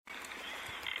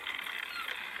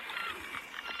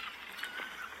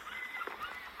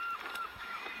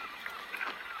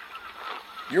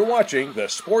You're watching The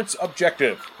Sports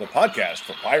Objective, the podcast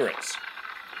for Pirates.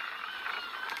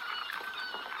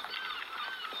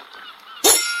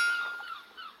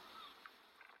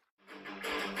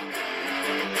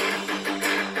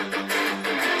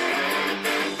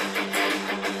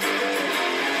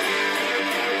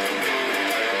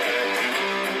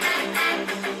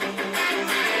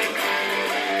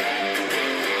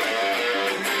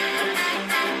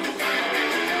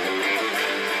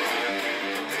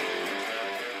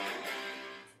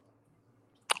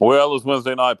 Well, it's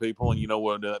Wednesday night, people, and you know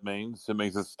what that means. It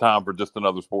means it's time for just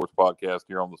another sports podcast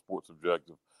here on the Sports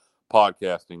Objective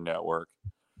Podcasting Network.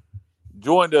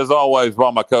 Joined, as always, by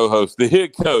my co-host, the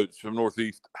head coach from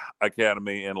Northeast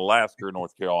Academy in Lasker,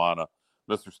 North Carolina,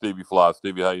 Mr. Stevie Fly.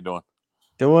 Stevie, how you doing?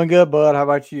 Doing good, bud. How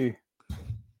about you?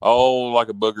 Oh, like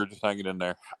a booger, just hanging in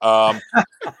there.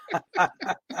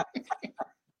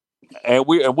 And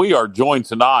we are joined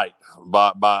tonight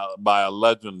by a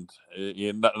legend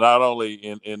in not only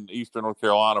in Eastern North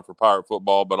Carolina for Pirate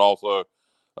football, but also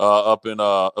up in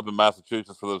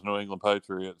Massachusetts for those New England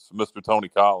Patriots, Mr. Tony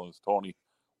Collins. Tony,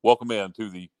 welcome in to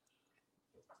the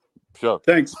show.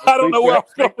 Thanks. I don't know where I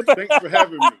was going with that. Thanks for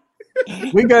having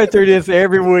me. We go through this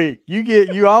every week.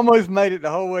 You almost made it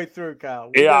the whole way through, Kyle.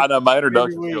 Yeah, I know my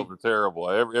introduction skills are terrible.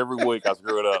 Every week I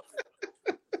screw it up.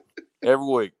 Every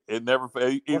week, it never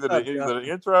either the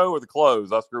intro or the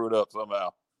close. I screw it up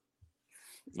somehow.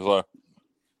 So,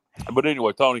 but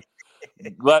anyway, Tony,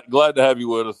 glad to have you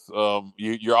with us.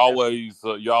 You're always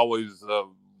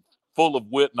full of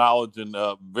wit, knowledge, and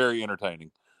very entertaining.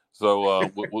 So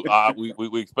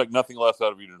we expect nothing less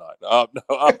out of you tonight.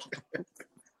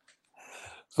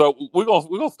 So we're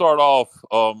gonna start off,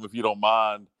 if you don't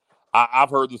mind. I've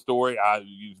heard the story.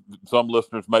 Some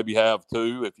listeners maybe have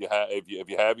too. If you have,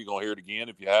 you're gonna hear it again.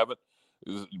 If you haven't,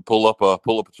 pull up a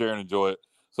chair and enjoy it.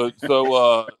 So tell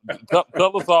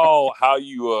us all how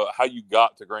you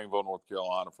got to Greenville, North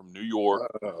Carolina from New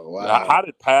York. Oh, wow. How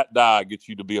did Pat Dye get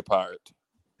you to be a Pirate?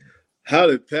 How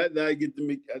did Pat Dye get to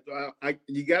me?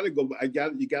 You got to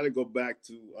go back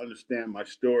to understand my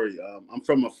story. I'm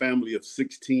from a family of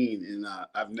 16, and I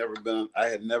had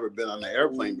never been on an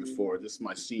airplane before. This is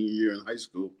my senior year in high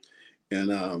school,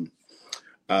 and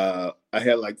I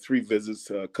had like 3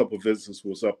 visits. A couple of visits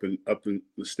was up in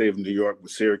the state of New York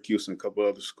with Syracuse and a couple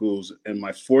other schools, and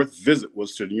my 4th visit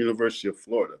was to the University of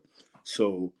Florida.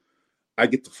 So I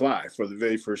get to fly for the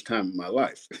very first time in my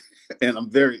life, and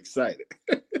I'm very excited.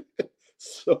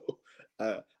 So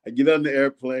I get on the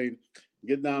airplane,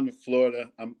 get down to Florida.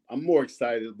 I'm more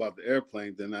excited about the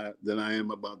airplane than I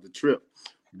am about the trip.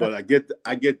 But I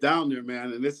get down there,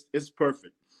 man, and it's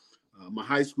perfect. My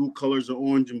high school colors are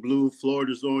orange and blue.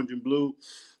 Florida's orange and blue.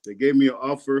 They gave me an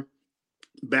offer.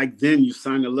 Back then, you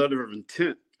signed a letter of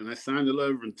intent, and I signed a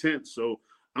letter of intent. So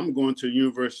I'm going to the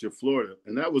University of Florida,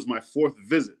 and that was my 4th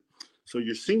visit. So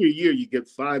your senior year, you get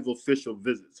 5 official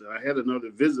visits. I had another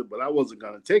visit, but I wasn't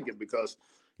going to take it because,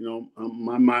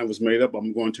 my mind was made up.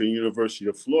 I'm going to the University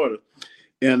of Florida.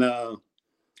 And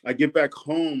I get back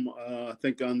home, I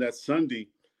think on that Sunday,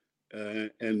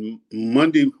 and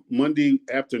Monday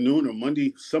afternoon or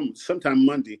sometime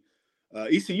Monday,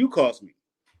 ECU calls me,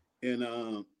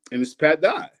 and it's Pat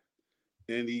Dye.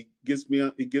 And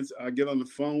I get on the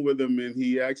phone with him, and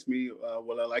he asked me,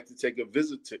 would I like to take a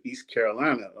visit to East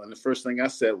Carolina? And the first thing I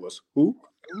said was, who?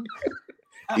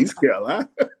 East Carolina?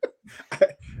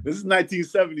 This is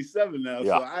 1977 now,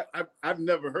 yeah. So I've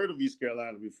never heard of East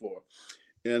Carolina before.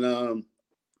 And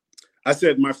I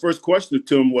said, my first question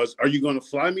to him was, are you going to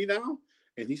fly me now?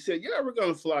 And he said, yeah, we're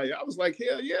going to fly you. I was like,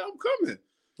 hell yeah, I'm coming.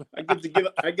 I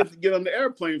get to get on the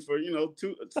airplane for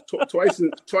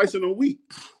twice in a week.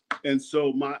 And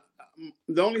so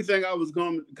the only thing I was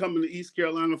coming to East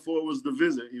Carolina for was the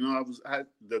visit.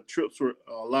 The trips were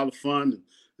a lot of fun,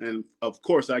 and of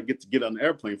course I get to get on the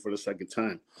airplane for the second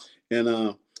time. And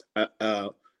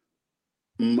the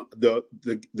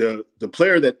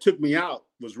player that took me out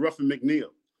was Ruffin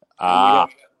McNeil.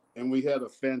 And we had a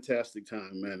fantastic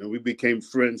time, man. And we became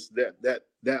friends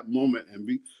that moment, and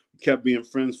we kept being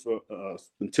friends for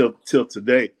until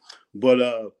today.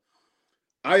 But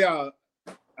I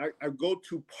go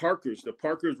to Parker's. The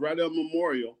Parker's right on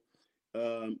Memorial.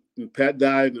 And Pat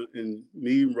Dye and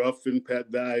me, Ruffin,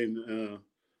 Pat Dye, and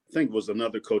I think it was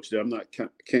another coach there. I'm not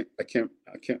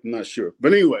sure.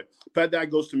 But anyway, Pat Dye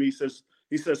goes to me.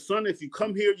 He says, son, if you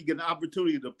come here, you get an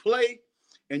opportunity to play,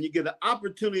 and you get an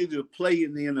opportunity to play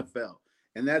in the NFL.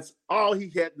 And that's all he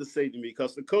had to say to me,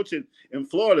 because the coach in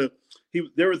Florida,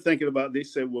 they were thinking about, they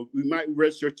said, well, we might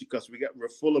redshirt you because we're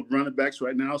full of running backs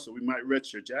right now, so we might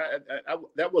redshirt you.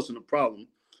 That wasn't a problem.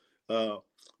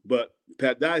 But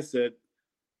Pat Dye said,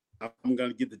 I'm going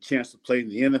to get the chance to play in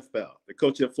the NFL. The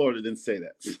coach at Florida didn't say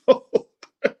that. So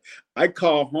I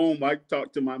called home. I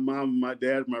talked to my mom and my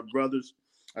dad, my brothers.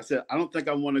 I said, I don't think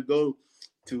I want to go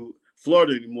to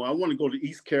Florida anymore. I want to go to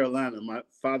East Carolina. My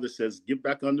father says, get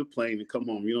back on the plane and come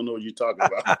home. You don't know what you're talking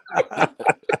about.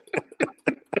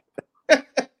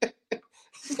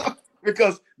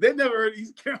 Because they never heard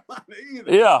East Carolina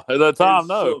either. Yeah, at that time,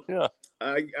 no. So yeah.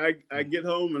 I get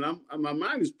home and my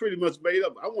mind is pretty much made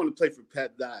up. I want to play for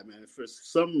Pat Dye, man. For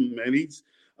some, man,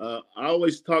 I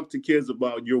always talk to kids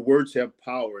about your words have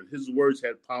power, and his words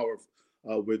had power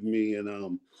with me.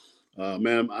 And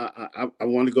man, I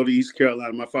want to go to East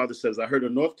Carolina. My father says I heard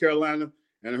of North Carolina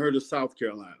and I heard of South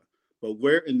Carolina, but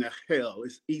where in the hell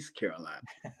is East Carolina?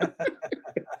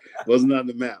 Wasn't on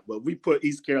the map, but we put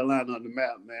East Carolina on the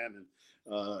map, man, and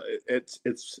it's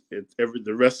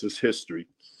the rest is history.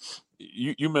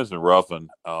 You mentioned Ruffin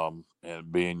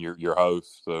and being your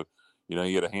host, so you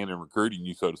had a hand in recruiting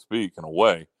you, so to speak, in a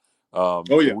way.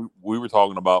 We were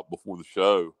talking about before the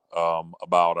show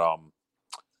about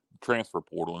transfer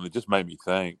portal, and it just made me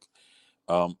think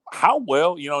how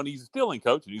well, and he's still in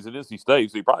coaching. He's at NC State,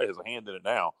 so he probably has a hand in it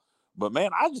now. But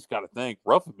man, I just got to think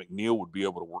Ruffin McNeil would be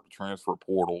able to work the transfer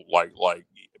portal like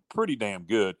pretty damn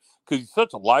good because he's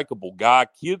such a likable guy.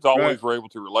 Kids always were able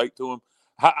to relate to him.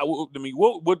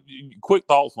 What quick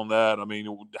thoughts on that? I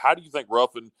mean, how do you think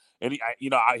Ruffin, and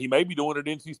he may be doing it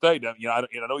at NC State. I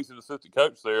know he's an assistant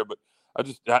coach there, but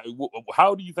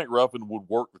how do you think Ruffin would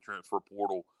work the transfer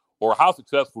portal, or how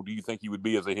successful do you think he would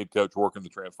be as a head coach working the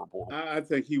transfer portal? I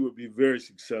think he would be very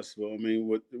successful. I mean,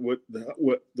 with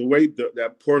the way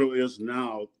that portal is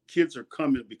now, kids are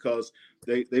coming because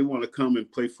they want to come and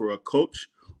play for a coach,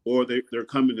 or they're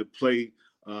coming to play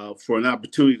for an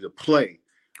opportunity to play.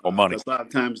 Or money. A lot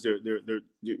of times they're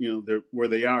where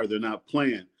they are, they're not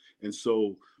playing. And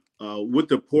so with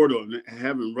the portal and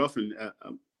having Ruffin,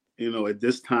 at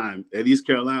this time at East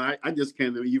Carolina, I just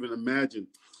can't even imagine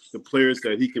the players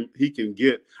that he can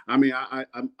get. I mean,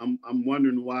 I'm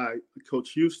wondering why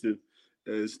Coach Houston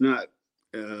is not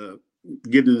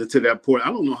getting into that portal.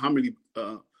 I don't know how many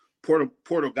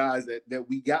portal guys that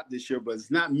we got this year, but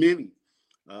it's not many.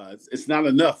 It's not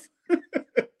enough.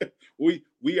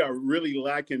 We are really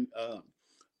lacking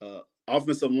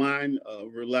offensive line.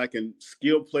 We're lacking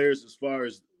skilled players as far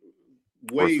as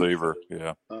receiver.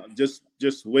 Yeah,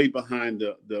 just way behind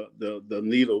the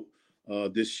needle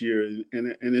this year,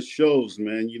 and it shows,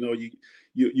 man.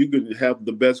 You can have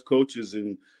the best coaches,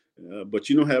 but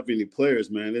you don't have any players,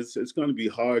 man. It's going to be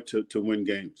hard to win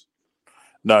games.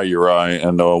 No, you're right,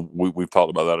 and we've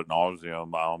talked about that at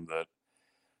nauseam. That.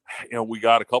 We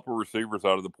got a couple of receivers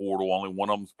out of the portal. Only one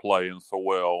of them's playing so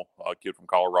well. A kid from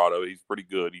Colorado. He's pretty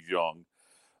good. He's young.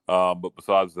 But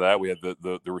besides that, we had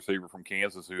the receiver from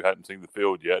Kansas who hadn't seen the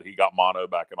field yet. He got mono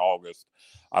back in August.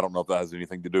 I don't know if that has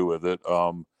anything to do with it.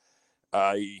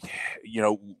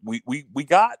 We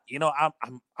got,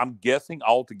 I'm guessing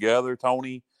altogether,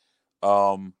 Tony.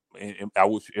 And I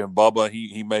wish, and Bubba,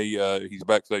 he may, he's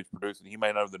backstage producing. He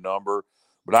may know the number,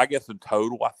 but I guess in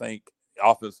total, I think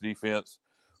offense, defense,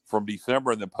 from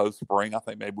December and then post spring, I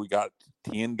think maybe we got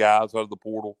 10 guys out of the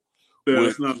portal. Yeah,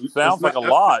 sounds like a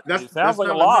lot. It sounds like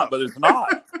a lot, but it's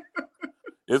not.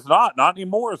 It's not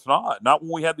anymore. It's not when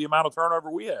we had the amount of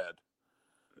turnover we had.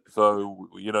 So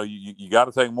you got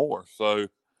to take more. So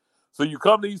you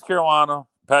come to East Carolina.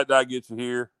 Pat Dye gets you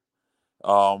here.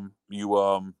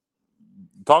 You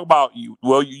talk about you.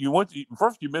 Well, you went to,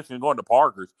 first. You mentioned going to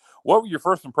Parker's. What were your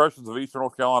first impressions of Eastern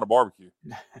North Carolina barbecue?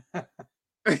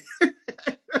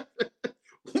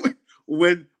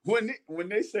 When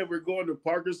they said we're going to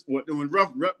Parker's, when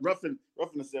Ruffin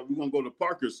said we're gonna go to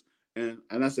Parker's, and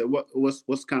I said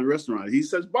what's kind of restaurant? He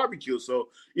says barbecue. So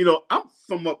I'm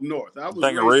from up north. I was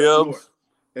thinking raised ribs. Up north.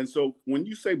 And so when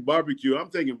you say barbecue, I'm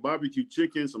thinking barbecue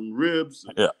chicken, some ribs,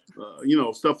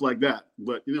 stuff like that.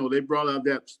 But they brought out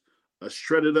that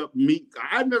shredded up meat.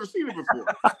 I've never seen it before.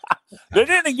 They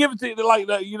didn't give it to you like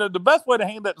that. The best way to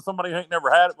hand that to somebody who ain't never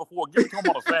had it before, give it to them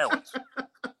on a sandwich.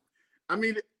 I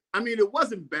mean, it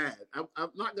wasn't bad. I'm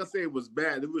not gonna say it was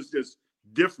bad. It was just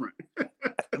different.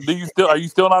 Are you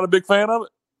still not a big fan of it?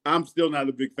 I'm still not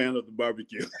a big fan of the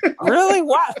barbecue. Really?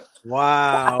 Why?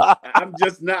 Wow. I'm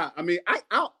just not. I mean,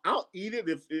 I'll eat it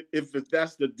if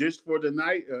that's the dish for the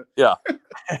night. Yeah.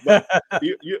 But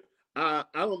I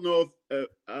don't know if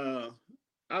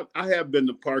I have been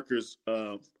to Parker's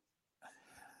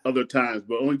other times,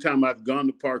 but only time I've gone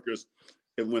to Parker's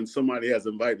is when somebody has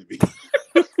invited me.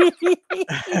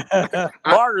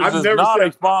 Parker's is not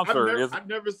a sponsor. I've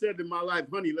never said in my life,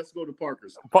 honey, let's go to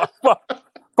Parker's.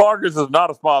 Parker's is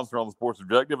not a sponsor on the Sports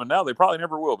Objective, and now they probably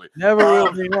never will be. Never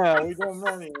will be now. We don't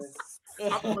money.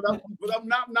 But I'm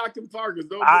not knocking Parker's.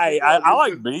 I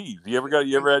like bees. You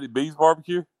ever had bees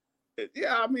barbecue?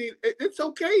 Yeah, I mean it's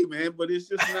okay, man, but it's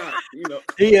just not.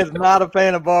 He is not a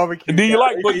fan of barbecue. Do you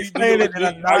like? You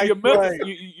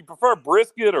prefer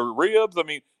brisket or ribs? I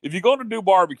mean, if you're going to do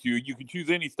barbecue, you can choose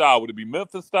any style. Would it be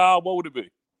Memphis style? What would it be?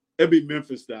 It'd be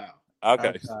Memphis style.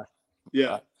 Okay.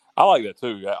 Yeah. I like that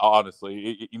too.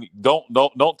 Honestly, don't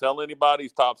tell anybody.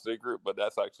 It's top secret, but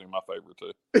that's actually my favorite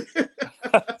too.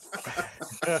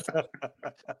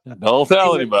 Don't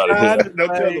tell anybody. Don't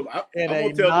tell them. In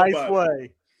a nice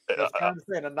way. Just kind of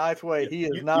say in a nice way. He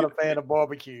is not a fan of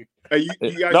barbecue. Hey,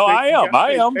 you guys I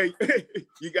am. Hey,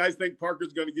 you guys think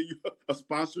Parker's going to give you a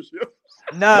sponsorship?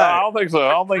 No, I don't think so.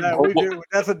 I don't think we do.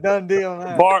 That's a done deal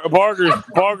now.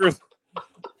 Parker's.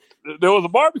 There was a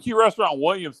barbecue restaurant in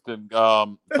Williamston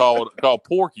called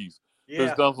Porky's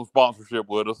who's done some sponsorship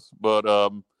with us, but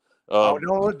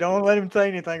don't let him say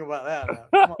anything about that.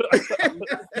 Now.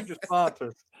 He's a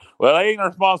sponsor. Well, they ain't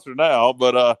our sponsor now,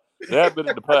 but they have been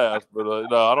in the past. But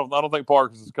no, I don't think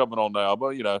Parker's is coming on now.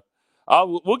 But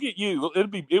we'll get you.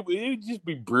 It'd just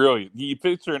be brilliant. You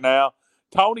picture it now.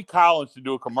 Tony Collins should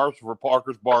do a commercial for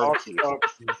Parker's Barbecue.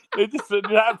 It just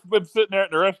I've been sitting there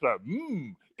in the restaurant.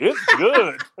 It's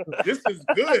good. This is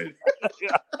good.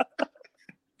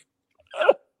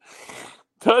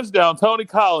 Touchdown, Tony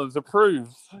Collins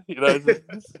approves. Yeah.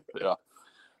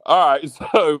 All right,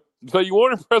 so you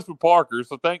weren't impressed with Parker,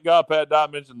 so thank God Pat Dye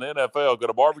mentioned the NFL.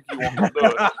 Got a barbecue won't come do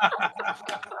it.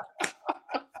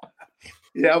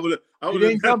 Yeah, I would.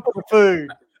 Didn't come for the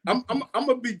food. I'm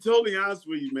gonna be totally honest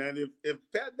with you, man. If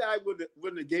Pat Dye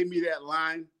wouldn't have gave me that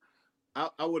line, I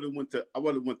would have went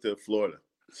to Florida.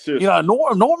 Seriously.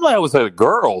 Normally I would say the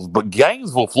girls, but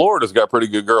Gainesville, Florida's got pretty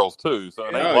good girls too. So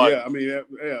I mean,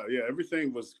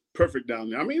 everything was perfect down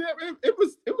there. I mean, it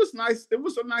was nice. It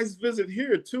was a nice visit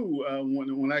here too.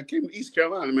 When I came to East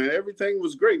Carolina, man, everything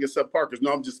was great except Parker's.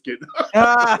 No, I'm just kidding.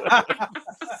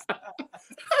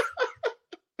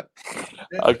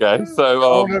 Okay,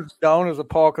 so the owners of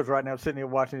Parker's right now sitting here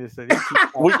watching this.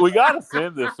 we got to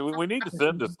send this. We need to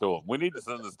send this to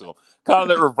them. Kind of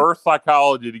that reverse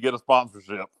psychology to get a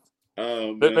sponsorship.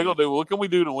 They're gonna do. What can we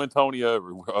do to win Tony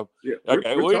over? Yeah,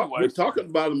 we're talking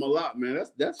about him a lot, man.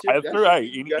 That's true.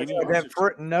 Hey,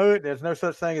 there's no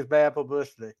such thing as bad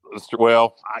publicity.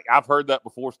 Well, I've heard that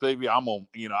before, Stevie. I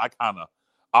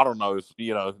don't know.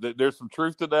 There's some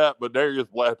truth to that, but there is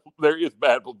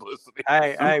bad publicity.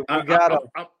 Hey, we got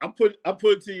I put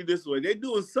it to you this way: they're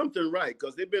doing something right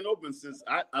because they've been open since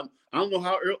I don't know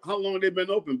how long they've been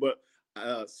open, but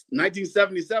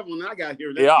 1977 when I got here.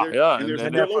 And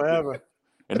they're forever.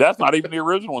 And that's not even the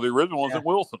original. The original was in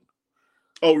Wilson.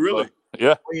 Oh, really?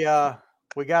 So, yeah.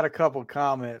 We got a couple of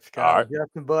comments. All right.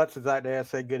 Justin Butts is out there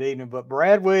said good evening, but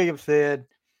Brad Williams said.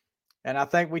 And I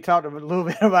think we talked a little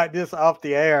bit about this off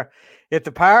the air. If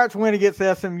the Pirates win against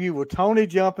SMU, will Tony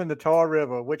jump in the Tar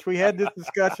River? Which we had this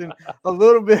discussion a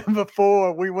little bit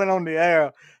before we went on the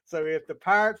air. So if the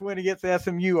Pirates win against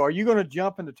SMU, are you going to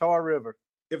jump in the Tar River?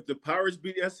 If the Pirates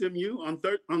beat SMU on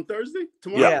Thursday,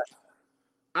 tomorrow, yeah.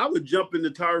 I would jump in the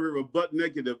Tar River butt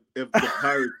naked if the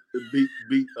Pirates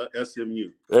beat SMU.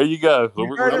 There you go.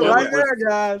 There,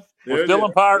 guys. We're still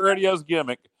in Pirate Radio's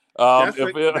gimmick.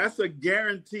 That's a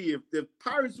guarantee. If the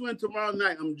Pirates win tomorrow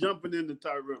night, I'm jumping in the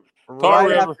Tar River.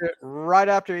 Right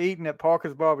after eating at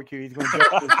Parker's Barbecue, he's going to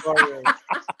jump in the Tar River.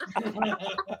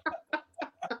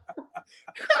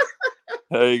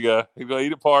 There you go. He's going to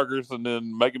eat at Parker's and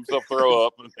then make himself throw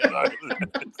up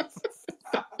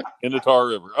in the Tar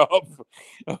River.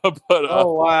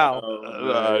 Wow.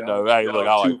 No. Hey, look,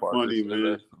 I like Parker's. Funny,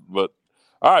 man. But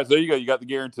all right, so you go. You got the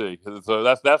guarantee. So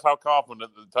that's how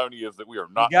confident that Tony is that we are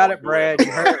not. You got it, Brad. You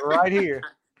heard it right here.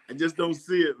 I just don't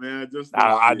see it, man.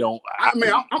 I don't. I'm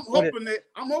hoping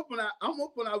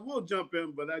I will jump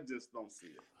in, but I just don't see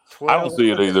it. I don't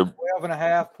see it either.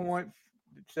 12.5 points.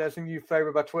 It's SMU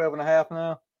favored by 12.5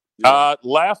 now. Yeah.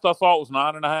 Last I saw it was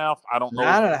 9.5. I don't know.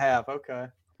 9.5. Okay.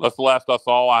 That's the last I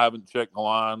saw. I haven't checked the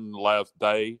line the last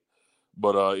day.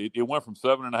 But it went from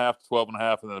 7.5 to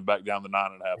 12.5, and then back down to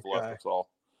 9.5. The last I saw,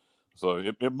 so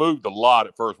it moved a lot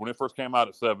at first. When it first came out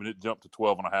at 7, it jumped to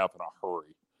 12.5 in a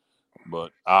hurry.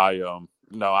 But I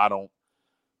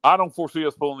don't foresee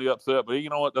us pulling the upset. But you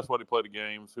know what? That's why they play the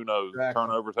games. Who knows? Exactly.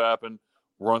 Turnovers happen.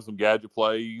 Run some gadget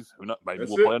plays. Who knows? Maybe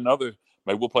we'll play another.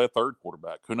 Maybe we'll play a third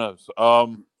quarterback. Who knows?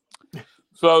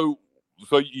 So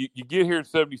you get here at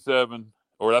 77,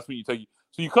 or that's when you take.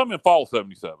 So you come in fall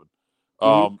 77.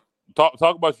 Talk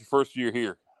about your first year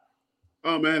here.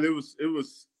 Oh man, it was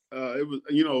it was,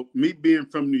 me being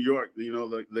from New York,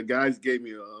 the guys gave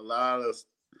me a lot of,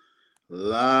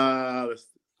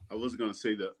 I wasn't going to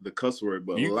say the cuss word,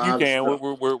 but a You lot of can. stuff.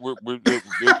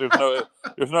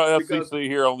 There's no Because FCC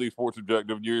here on the Sports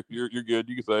Objective. You're good.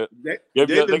 You can say it. They They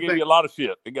didn't give think you a lot of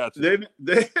shit. They got you.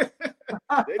 they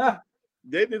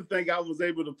they didn't think I was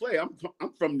able to play. I'm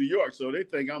from New York, so they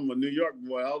think I'm a New York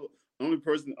boy. Only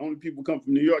people come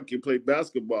from New York can play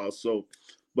basketball. So,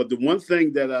 but the one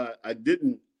thing that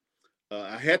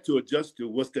I had to adjust to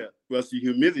was the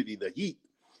humidity, the heat.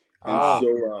 And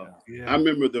I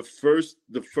remember the first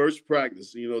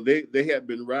practice. They had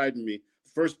been riding me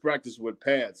first practice with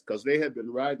pads because they had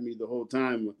been riding me the whole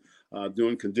time,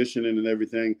 doing conditioning and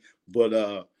everything. But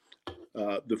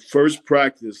the first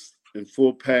practice in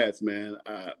full pads, man,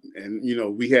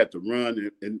 and we had to run.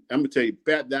 And I'm gonna tell you,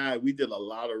 Pat Dye, we did a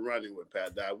lot of running with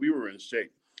Pat Dye. We were in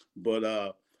shape,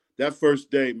 but that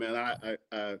first day, man,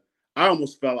 I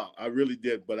almost fell out. I really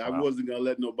did, but I wasn't gonna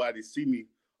let nobody see me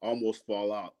almost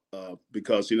fall out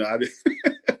because I did.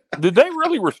 Did they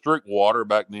really restrict water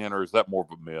back then, or is that more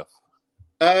of a myth?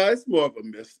 It's more of a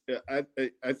myth. I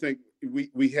think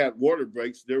we had water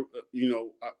breaks there.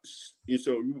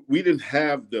 So we didn't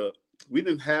have the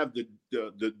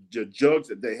jugs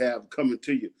that they have coming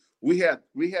to you. We had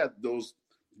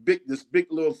this big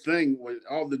little thing with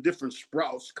all the different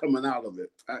sprouts coming out of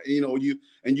it. You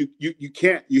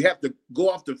have to go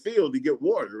off the field to get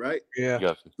water, right? Yeah.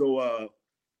 Gotcha. So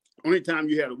only time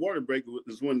you had a water break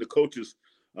was when the coaches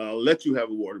let you have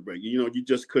a water break. You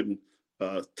just couldn't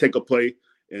take a play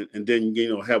and then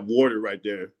have water right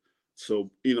there.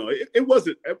 So it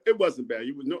wasn't bad.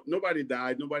 Nobody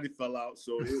died, nobody fell out,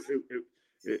 so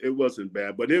it wasn't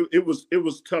bad. But it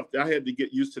was tough. I had to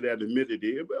get used to that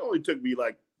humidity. It only took me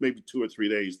like maybe 2 or 3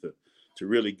 days to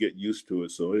really get used to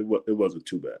it. So it wasn't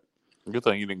too bad. Good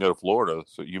thing you didn't go to Florida,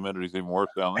 so humidity's even worse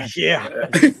down there. Yeah.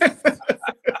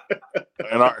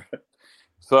 And all right.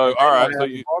 So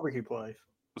you barbecue place.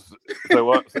 So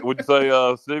what would you say,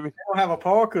 Stevie? They don't have a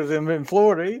Parker's in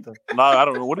Florida either. No, I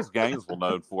don't know. What is Gainesville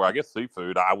known for? I guess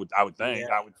seafood. I would think.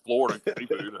 Yeah. I would Florida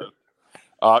seafood.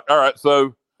 All right.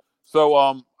 So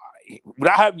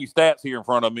without having your stats here in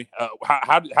front of me,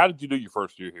 how did you do your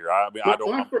first year here? I mean,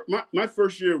 my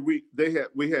first year they had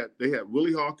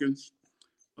Willie Hawkins,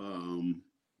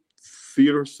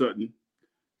 Theodore Sutton,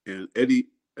 and Eddie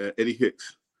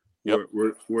Hicks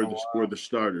were the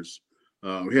starters.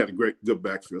 We had a good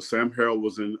backfield. Sam Harrell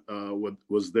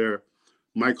was there.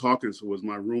 Mike Hawkins was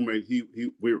my roommate.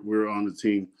 We were on the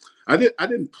team. I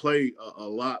didn't play a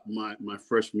lot my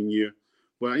freshman year,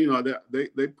 but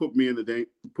they put me in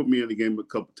the game a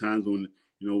couple times when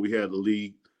we had the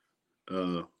league.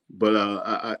 But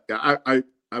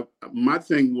my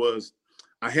thing was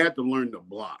I had to learn to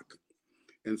block,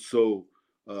 and so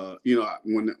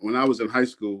when I was in high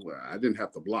school, I didn't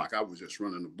have to block. I was just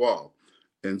running the ball.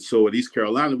 And so at East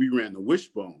Carolina, we ran the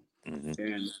wishbone, and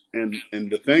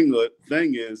the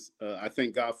thing is, I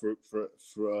thank God for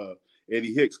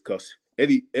Eddie Hicks because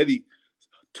Eddie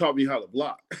taught me how to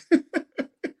block.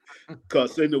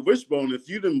 Because in the wishbone, if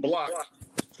you didn't block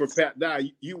for Pat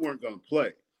Dye, you weren't going to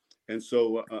play. And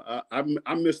so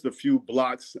I missed a few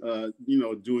blocks,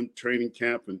 doing training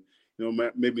camp, and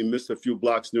maybe missed a few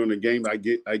blocks during the game. I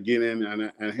get in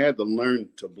and I had to learn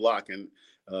to block and.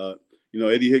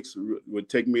 Eddie Hicks would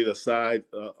take me to the side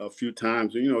a few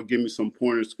times, and, give me some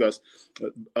pointers because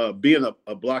being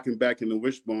a blocking back in the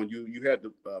wishbone, you had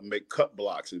to make cut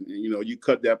blocks, and you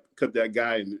cut that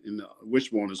guy in the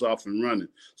wishbone is off and running.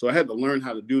 So I had to learn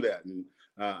how to do that, and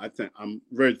I think I'm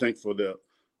very thankful to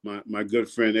my good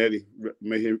friend Eddie.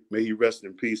 May he rest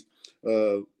in peace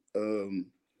for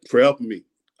helping me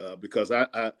because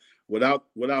I without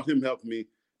him helping me.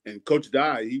 And Coach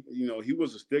Dye, he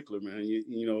was a stickler, man.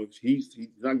 He's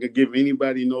not gonna give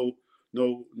anybody no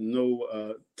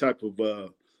type of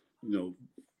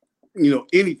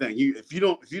anything. If you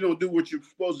don't do what you're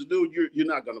supposed to do, you're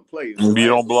not gonna play. If you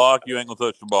don't block, you ain't gonna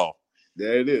touch the ball.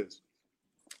 There it is.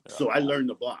 So I learned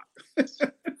to block.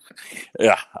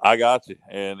 Yeah, I got you.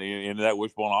 And in that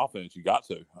wishbone offense, you got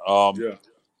to.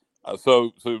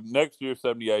 So next year,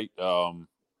 78,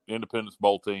 Independence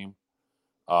Bowl team.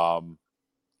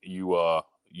 You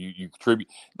contribute.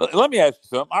 Let me ask you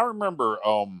something. I remember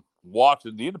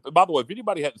watching by the way, if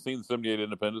anybody hadn't seen the 78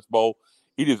 Independence Bowl,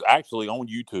 it is actually on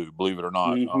YouTube, believe it or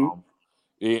not.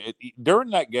 Mm-hmm. During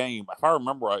that game, if I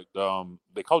remember right,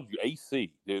 they called you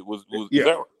AC. Is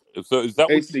that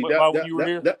what AC, you went by when you were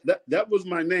here? That was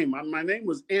my name. My name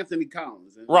was Anthony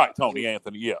Collins. Right, Tony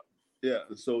Anthony, yeah. Yeah,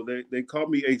 so they called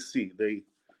me AC.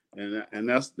 And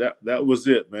that was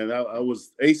it, man. I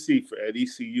was AC at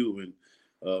ECU,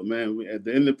 Man, at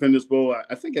the Independence Bowl,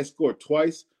 I think I scored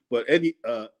twice, but Eddie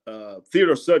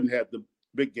Theodore Sutton had the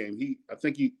big game. I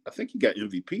think he got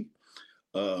MVP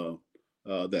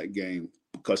that game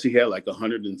because he had like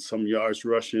 100 and some yards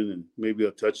rushing and maybe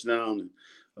a touchdown.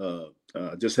 And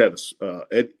just had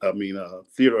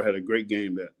Theodore had a great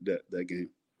game that game.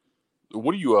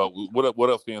 What do you what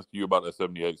else stands to you about that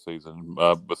 78 season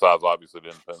besides obviously the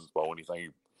Independence Bowl?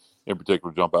 Anything in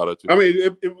particular jump out at you? I mean,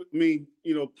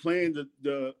 playing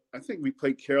the I think we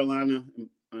played Carolina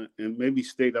and maybe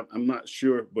State. I'm not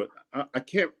sure, but I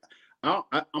can't.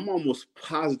 I'm almost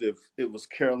positive it was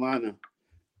Carolina,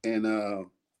 and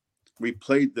we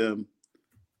played them,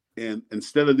 and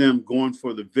instead of them going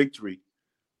for the victory,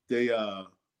 they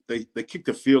kicked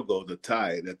a field goal to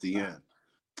tie it at the end.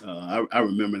 I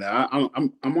remember that.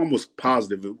 I'm almost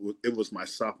positive it was my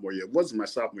sophomore year. It wasn't my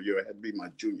sophomore year. It had to be my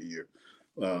junior year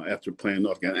after playing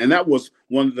North Carolina. And that was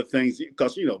one of the things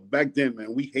because, back then,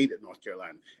 man, we hated North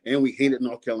Carolina and we hated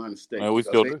North Carolina State. And we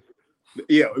still do.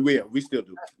 Yeah, we still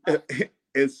do.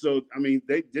 And so, I mean,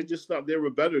 they just thought they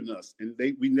were better than us. And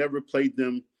we never played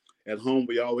them at home.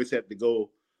 We always had to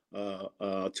go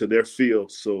to their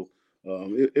field. So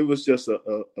it was just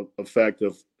a fact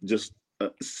of just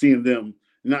seeing them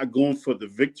not going for the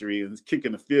victory and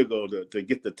kicking a field goal to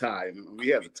get the tie. And we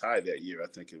had a tie that year, I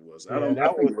think it was. Yeah, I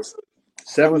think it was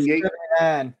 78.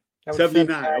 79.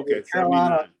 79. Okay,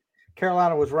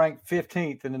 Carolina was ranked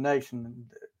 15th in the nation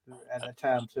at that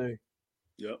time too.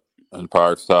 Yep. And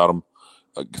Pirates tied them.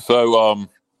 So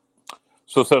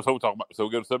we talk about. So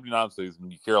we go to 79 season.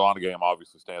 The Carolina game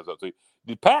obviously stands up to you.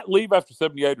 Did Pat leave after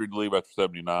 78 or did he leave after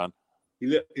 79?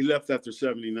 He left after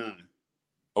 79.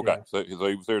 Okay, yeah. So he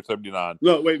was there at 79.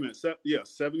 No, wait a minute.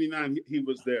 79. He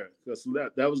was there because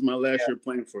that was my last year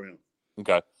playing for him.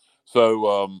 Okay,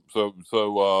 so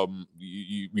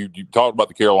you talked about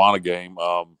the Carolina game.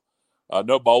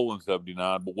 No bowl in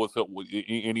 79, but what's up?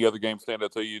 Any other games stand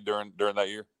out to you during that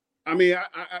year? I mean,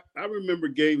 I remember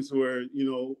games where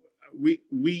we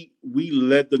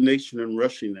led the nation in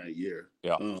rushing that year.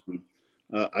 Yeah.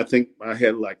 I think I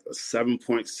had like a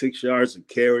 7.6 yards a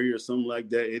carry or something like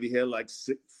that. Eddie had like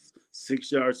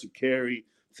six yards to carry.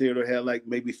 Theodore had like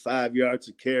maybe 5 yards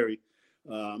to carry.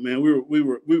 Man, we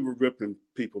were ripping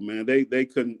people, man. They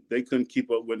couldn't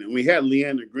keep up with it. And we had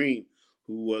Leander Green,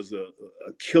 who was a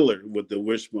killer with the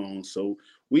wishbone. So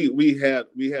we had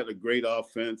a great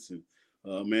offense, and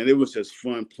man, it was just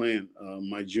fun playing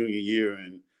my junior year.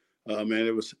 And man,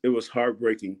 it was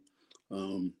heartbreaking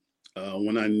when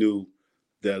I knew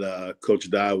that Coach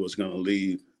Dye was going to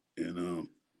leave and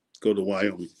go to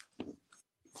Wyoming.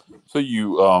 So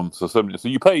you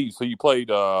played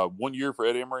 1 year for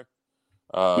Ed Emery.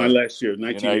 My last year,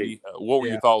 1980. What were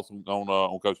your thoughts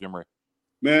on Coach Emery?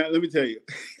 Man, let me tell you.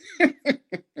 It's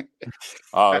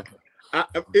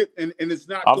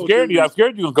not. I'm scared you're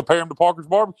going to compare him to Parker's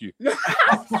Barbecue.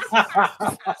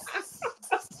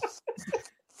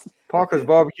 Parker's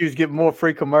Barbecue's getting more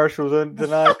free commercials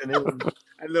tonight than it was.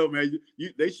 I know, man.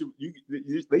 They should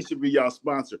be y'all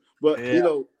sponsor. But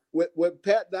with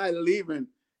Pat Dye leaving,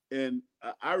 and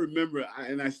I remember,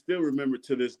 and I still remember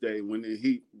to this day when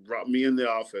he brought me in the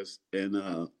office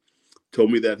and told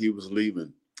me that he was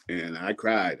leaving, and I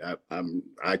cried.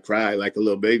 I cried like a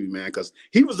little baby, man, because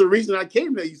he was the reason I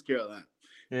came to East Carolina.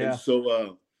 Yeah. And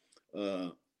so,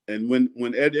 and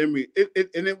when Ed Emery,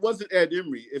 it wasn't Ed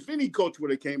Emery. If any coach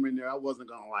would have came in there, I wasn't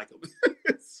gonna like him.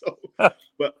 So, but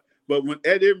when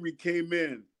Ed Emery came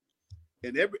in,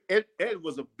 and Ed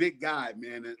was a big guy,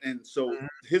 man, and so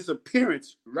his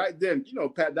appearance right then,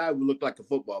 Pat Dye would look like a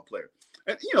football player,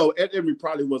 and Ed Emery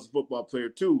probably was a football player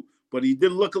too, but he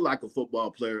didn't look like a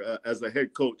football player as a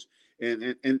head coach,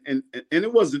 and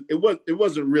it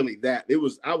wasn't really that.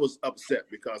 I was upset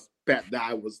because Pat Dye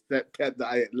had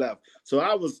left, so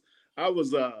I was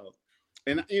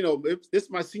and it's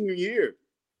my senior year.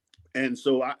 And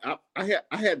so I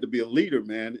had to be a leader,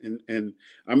 man. And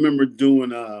I remember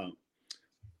doing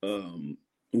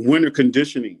winter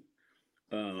conditioning.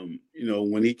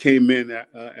 When he came in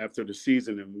after the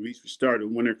season, and we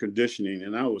started winter conditioning,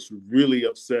 and I was really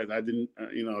upset. I didn't,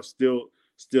 still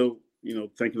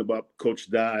thinking about Coach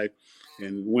Dye,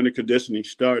 and winter conditioning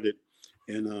started,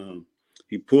 and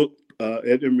he put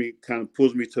Ed Emery kind of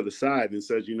pulls me to the side and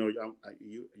says, you're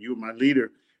my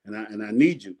leader, and I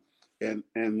need you. And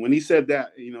when he said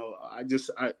that,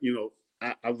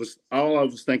 I was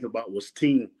thinking about was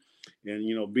team,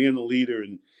 and being a leader,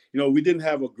 and we didn't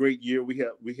have a great year. We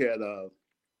had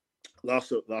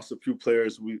lost a few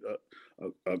players.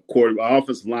 Our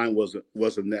offensive line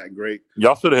wasn't that great.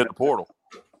 Y'all should have hit the portal.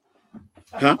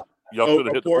 Huh? Y'all should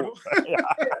have hit the portal.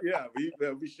 Yeah,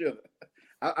 we should have.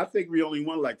 I think we only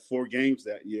won like 4 games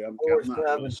that year. I'm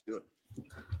not really sure.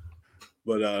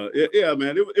 But yeah,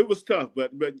 man, it was tough.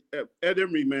 But Ed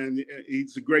Emery, man,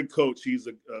 he's a great coach. He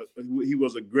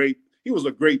was a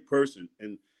great person.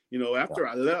 And after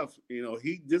I left,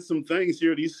 he did some things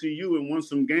here at ECU and won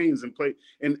some games and played.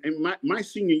 And my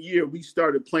senior year, we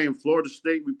started playing Florida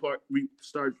State. We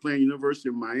started playing University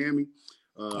of Miami,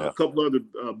 a couple other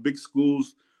big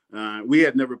schools. We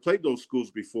had never played those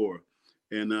schools before.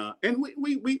 And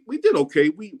we did okay.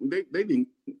 They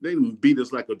didn't beat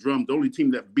us like a drum. The only team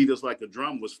that beat us like a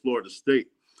drum was Florida State.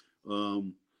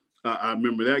 I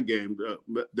remember that game.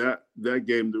 That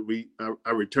game that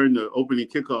I returned the opening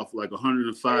kickoff like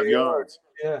 105 yards.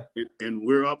 Yeah. And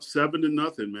we're up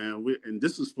 7-0, man. And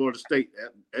this is Florida State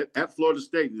at Florida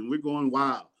State, and we're going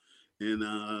wild. And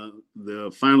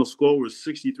the final score was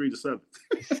 63-7.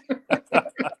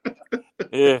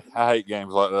 Yeah, I hate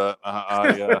games like that.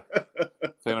 I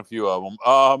seen a few of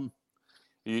them.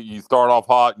 You start off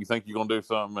hot, you think you're gonna do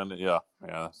something, and yeah,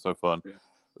 so fun. Yeah.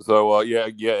 So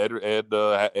Ed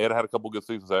had a couple good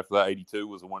seasons after that. 82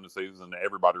 was the winning season, and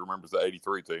everybody remembers the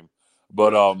 83 team.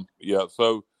 But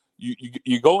so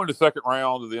you go into the second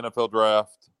round of the NFL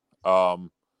draft.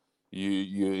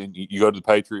 You go to the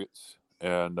Patriots,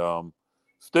 and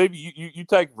Steve, you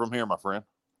take it from here, my friend.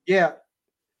 Yeah.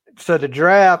 So the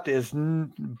draft is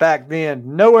back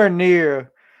then nowhere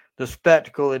near the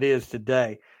spectacle it is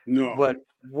today. No. But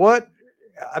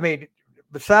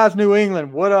besides New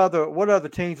England, what other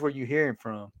teams were you hearing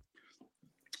from?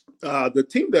 The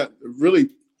team that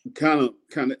really kind of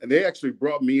they actually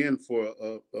brought me in for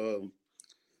a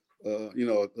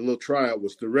little tryout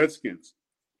was the Redskins.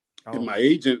 Oh. And my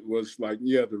agent was like,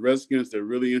 "Yeah, the Redskins, they're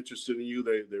really interested in you.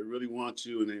 They really want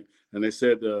you." And they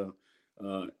said,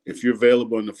 if you're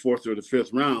available in the 4th or the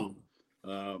 5th round,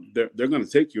 they're going to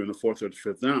take you in the 4th or the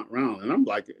 5th round. And I'm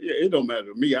like, it don't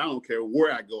matter to me. I don't care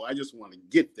where I go. I just want to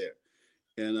get there.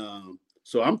 And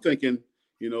so I'm thinking,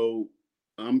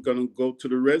 I'm going to go to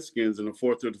the Redskins in the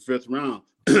 4th or the 5th round.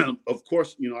 Of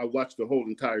course, I watched the whole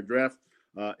entire draft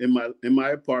in my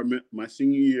apartment my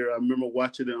senior year. I remember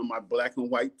watching it on my black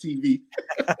and white TV.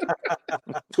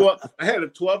 I had a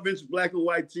 12-inch black and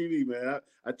white TV, man.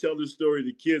 I tell this story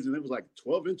to kids, and it was like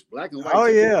 12-inch black and white. Oh,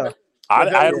 TV. yeah. I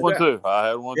had one too.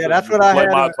 Yeah, that's what I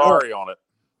had. My Atari on it.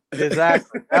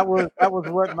 Exactly. That was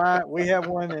what we have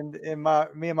one in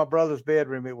me and my brother's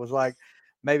bedroom. It was like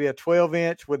maybe a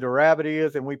 12-inch with the rabbit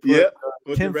ears, and we put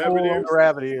 10 on the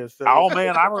rabbit ears. So. Oh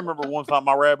man, I remember one time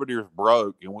my rabbit ears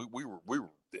broke, and we were when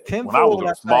I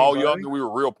was a small young, we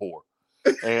were real poor,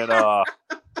 and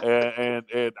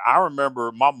and I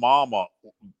remember my mama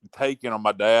taking on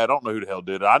my dad. I don't know who the hell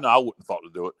did it. I know I wouldn't have thought to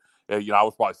do it. I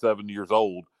was probably 7 years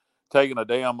old, taking a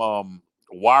damn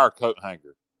wire coat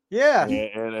hanger. Yeah,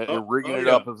 and rigging it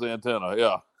up as the antenna.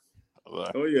 Yeah.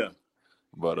 Oh yeah.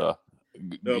 But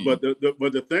but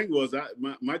the thing was,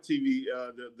 my TV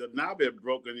the knob had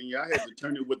broken, and I had to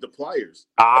turn it with the pliers.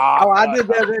 I did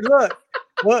that.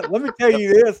 Look. Let me tell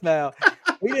you this now.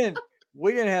 We didn't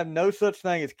have no such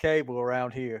thing as cable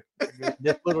around here.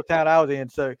 This little town I was in,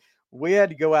 so we had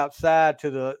to go outside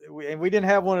and we didn't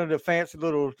have one of the fancy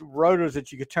little rotors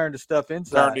that you could turn the stuff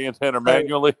inside. Turn the antenna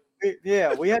manually.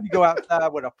 We had to go outside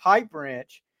with a pipe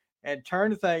wrench and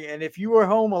turn the thing. And if you were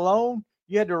home alone,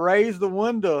 you had to raise the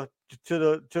window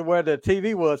to where the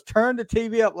TV was, turn the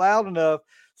TV up loud enough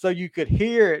so you could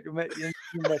hear it.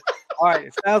 All right,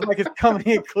 it sounds like it's coming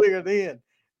in clear then.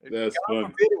 That's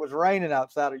funny. It was raining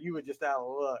outside, or you were just out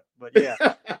of luck. But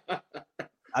yeah,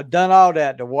 I've done all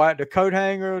that. The coat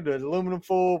hanger, the aluminum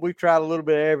foil. We've tried a little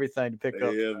bit of everything to pick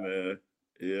up. Yeah, man.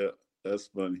 Yeah, that's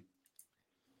funny.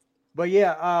 But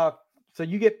yeah, so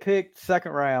you get picked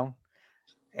second round,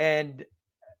 and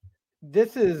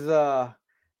this is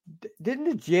didn't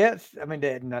the Jets? I mean,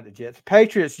 not the Jets.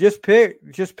 Patriots just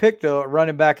picked a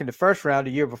running back in the first round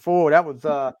the year before. That was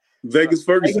Vegas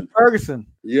Ferguson.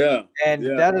 Yeah, and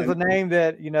that is a name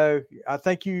that I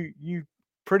think you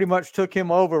pretty much took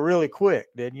him over really quick,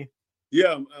 didn't you?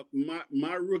 Yeah,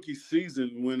 my rookie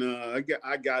season when I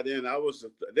got in,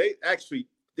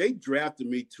 they drafted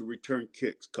me to return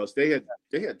kicks because they had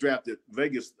drafted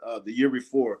Vegas the year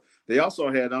before. They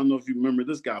also had, I don't know if you remember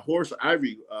this guy, Horace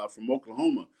Ivy from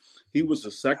Oklahoma. He was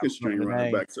a second string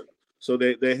running back. So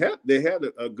they had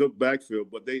a good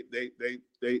backfield, but they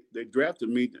drafted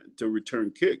me to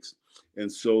return kicks.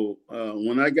 And so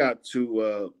when I got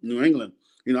to New England,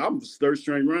 I'm the third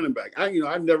string running back.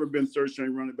 I've never been third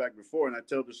string running back before, and I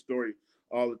tell this story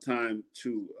all the time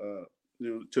to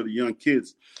the young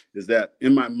kids, is that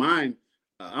in my mind,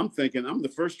 I'm thinking I'm the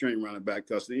first string running back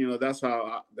because that's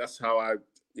how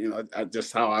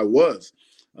I was.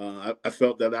 I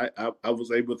felt that I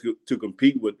was able to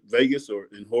compete with Vegas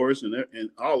and Horace and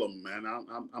all of them, man.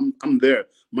 I'm there.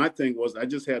 My thing was I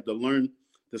just had to learn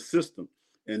the system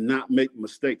and not make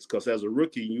mistakes, because as a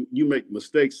rookie, you make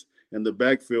mistakes in the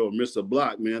backfield or miss a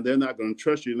block, man. They're not going to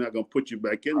trust you. They're not going to put you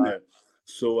back in there.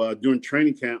 So during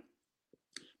training camp,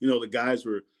 the guys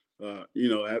were,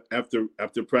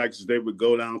 after practice, they would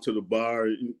go down to the bar,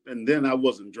 and then I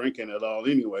wasn't drinking at all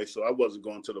anyway, so I wasn't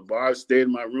going to the bar. I stayed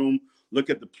in my room, look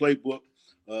at the playbook,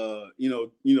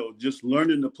 just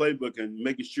learning the playbook and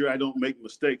making sure I don't make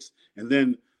mistakes. And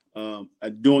then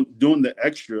doing the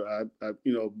extra,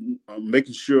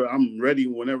 making sure I'm ready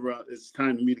whenever it's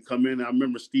time for me to come in. I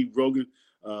remember Steve Rogan,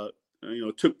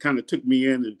 took me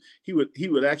in, and he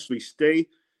would actually stay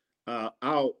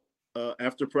out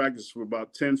after practice for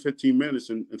about 10, 15 minutes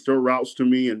and throw routes to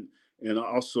me, and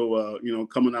also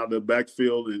coming out of the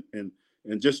backfield and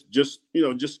just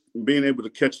being able to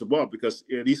catch the ball, because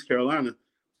at East Carolina,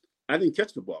 I didn't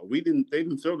catch the ball. They didn't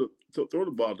throw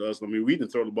the ball to us. I mean, we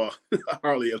didn't throw the ball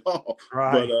hardly at all.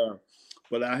 Right.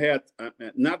 But I had,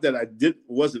 not that I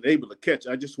wasn't able to catch.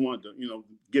 I just wanted to,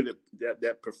 get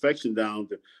that perfection down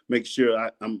to make sure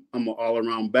I'm an all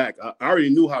around back. I already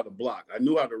knew how to block. I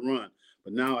knew how to run,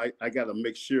 but now I got to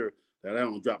make sure that I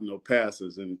don't drop no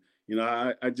passes. And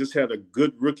I just had a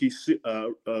good rookie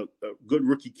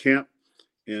camp.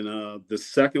 And the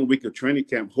second week of training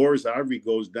camp, Horace Ivory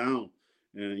goes down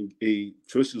and he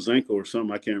twists his ankle or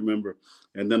something, I can't remember.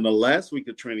 And then the last week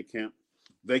of training camp,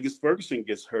 Vegas Ferguson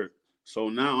gets hurt. So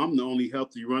now I'm the only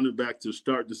healthy running back to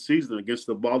start the season against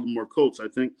the Baltimore Colts. I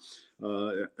think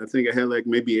I had like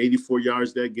maybe 84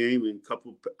 yards that game and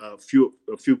a few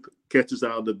catches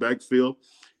out of the backfield,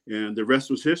 and the rest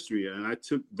was history. And I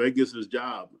took Vegas's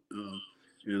job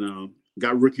and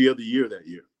got Rookie of the Year that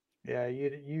year. Yeah,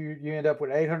 you end up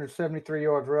with 873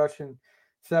 yards rushing,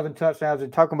 7 touchdowns,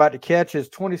 and talking about the catches,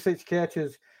 26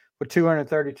 catches for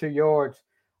 232 yards.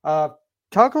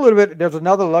 Talk a little bit. There's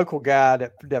another local guy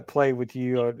that played with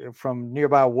you from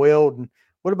nearby Weldon.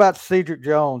 What about Cedric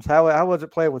Jones? How was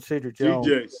it playing with Cedric Jones?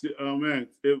 CJ, oh man,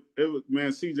 it was,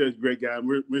 man. CJ's a great guy.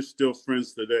 We're still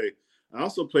friends today. I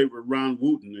also played with Ron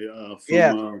Wooten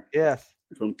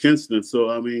from Kinston. So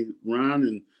I mean, Ron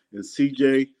and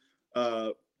CJ.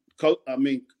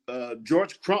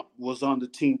 George Crump was on the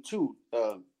team too.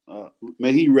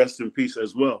 May he rest in peace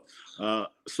as well.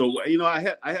 So I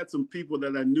had some people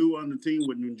that I knew on the team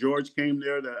when George came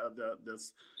there.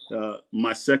 That's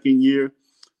my second year.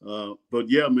 But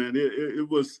yeah, man, it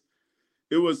was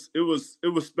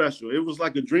special. It was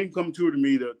like a dream come true to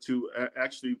me to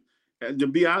actually. And to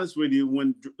be honest with you,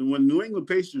 when New England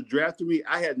Patriots drafted me,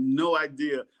 I had no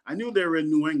idea. I knew they were in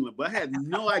New England, but I had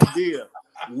no idea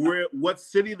what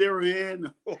city they were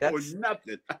in or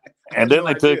nothing. And then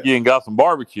they took you and got some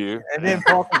barbecue. And then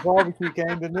Parker's Barbecue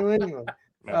came to New England.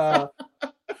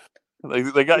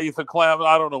 They got you some clam.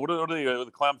 I don't know. What are they? The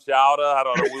clam chowder? I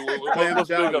don't know. Clam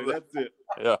chowder. That's it.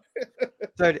 Yeah.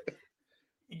 So,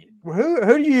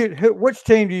 which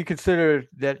team do you consider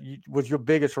that was your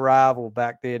biggest rival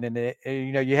back then? And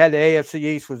you had the AFC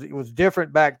East. It was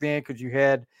different back then because you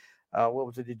had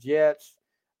the Jets,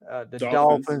 the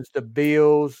Dolphins, the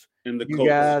Bills, and the you Colts.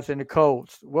 Guys, and the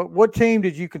Colts. What team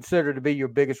did you consider to be your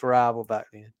biggest rival back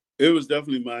then? It was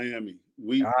definitely Miami.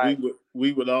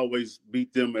 We would always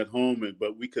beat them at home,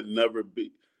 but we could never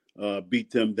beat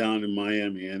them down in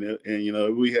Miami.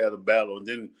 And we had a battle. And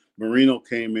then Marino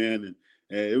came in, and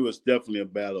it was definitely a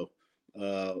battle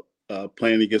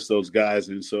playing against those guys.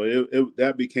 And so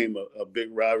that became a big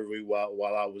rivalry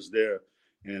while I was there.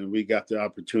 And we got the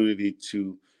opportunity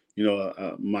to,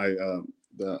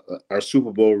 our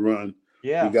Super Bowl run.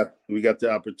 Yeah, we got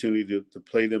the opportunity to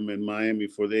play them in Miami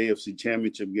for the AFC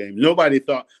Championship game. Nobody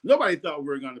thought we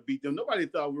were going to beat them. Nobody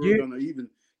thought we were going to even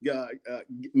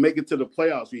make it to the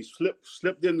playoffs. We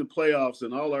slipped in the playoffs,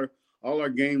 and all our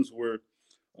games were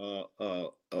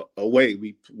away.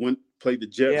 We played the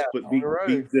Jets, but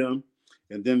beat them,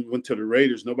 and then went to the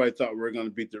Raiders. Nobody thought we were going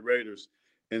to beat the Raiders,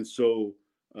 and so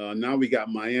now we got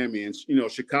Miami, and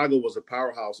Chicago was a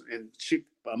powerhouse, and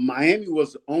Miami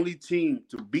was the only team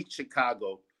to beat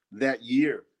Chicago that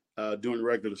year during the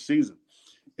regular season,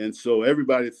 and so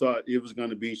everybody thought it was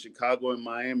going to be Chicago and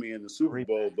Miami in the Super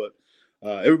Bowl, but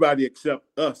everybody except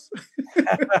us.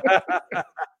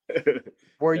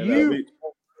 Were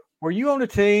you on the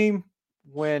team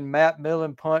when Matt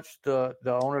Millen punched the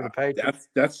owner of the Patriots?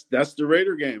 That's the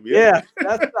Raider game. Yeah,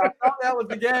 I thought that was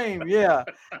the game. Yeah,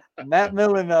 Matt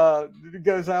Millen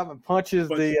goes out and punches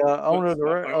the owner of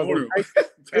the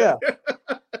Patriots. Yeah.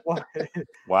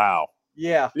 Wow.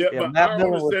 Yeah. But Matt our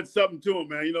Millen owner was, said something to him,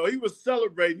 man. You know, he was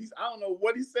celebrating. I don't know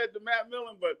what he said to Matt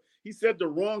Millen, but he said the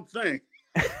wrong thing.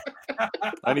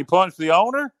 And he punched the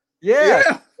owner?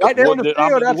 yeah. Right there on the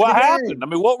field. What happened? I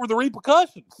mean, what were the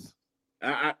repercussions?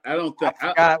 I don't think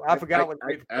I forgot what the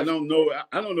repercussions. I don't know.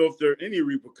 I don't know if there are any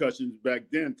repercussions back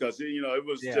then because it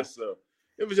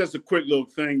was just a quick little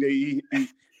thing. He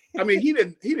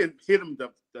didn't hit him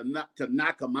to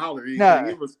knock him out or anything. No.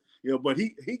 It was but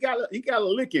he got a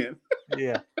lick in.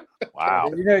 Yeah.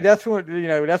 Wow. That's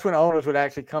when owners would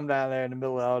actually come down there in the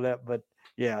middle of all that. But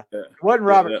it wasn't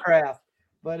Robert Kraft.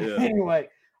 But anyway,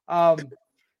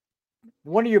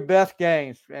 one of your best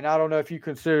games, and I don't know if you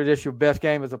consider this your best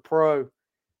game as a pro,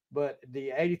 but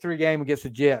the 83 game against the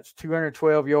Jets,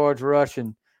 212 yards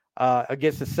rushing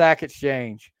against the Sack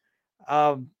Exchange.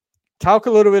 Talk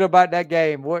a little bit about that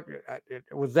game. What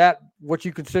was that? What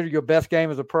you consider your best game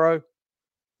as a pro?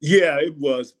 Yeah, it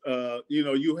was.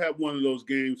 You have one of those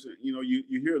games. You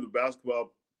hear the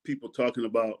basketball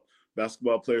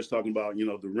players talking about.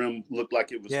 The rim looked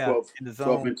like it was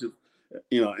 12 inches.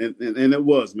 And it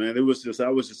was, man. It was I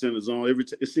was just in the zone.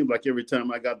 It seemed like every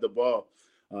time I got the ball,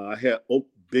 I had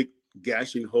big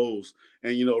gashing holes.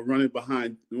 And running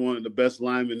behind one of the best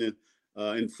linemen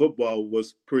in football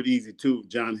was pretty easy too,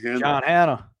 John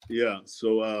Hanna. Yeah.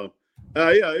 So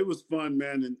it was fun,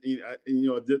 man. And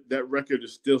that record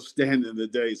is still standing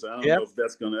today. So I don't know if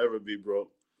that's gonna ever be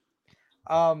broke.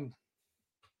 And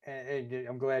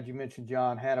I'm glad you mentioned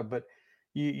John Hanna, but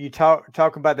you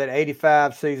talk about that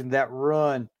 85 season, that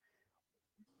run,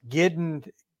 getting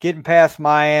past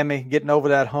Miami, getting over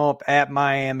that hump at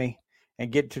Miami,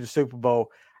 and getting to the Super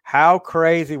Bowl. How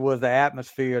crazy was the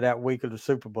atmosphere that week of the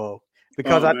Super Bowl?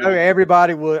 Because I know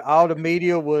everybody all the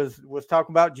media was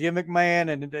talking about Jim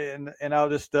McMahon and all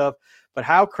this stuff. But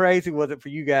how crazy was it for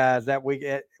you guys that week?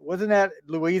 Wasn't that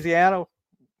Louisiana?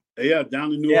 Yeah,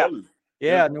 down in New Orleans.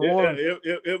 Yeah, New Orleans.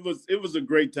 It was a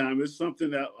great time. It's something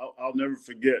that I'll never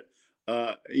forget.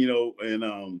 And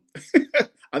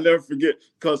I'll never forget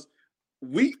because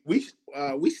we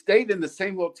stayed in the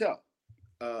same hotel.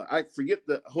 I forget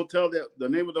the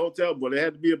name of the hotel, but it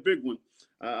had to be a big one.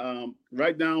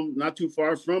 Right down, not too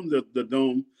far from the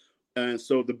dome. And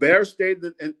so the Bears stayed,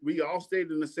 and we all stayed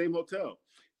in the same hotel.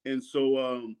 And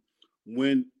so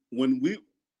we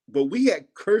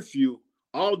had curfew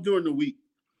all during the week.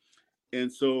 And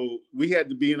so we had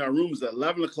to be in our rooms at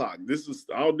 11 o'clock. This is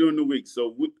all during the week.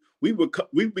 So we'd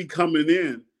be coming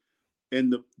in,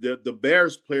 and the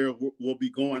Bears player will be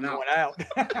going out.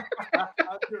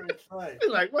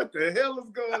 Like, what the hell is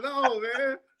going on,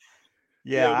 man?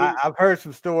 Yeah, I've heard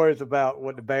some stories about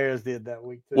what the Bears did that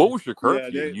week too. What was your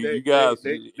curfew? You guys,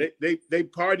 they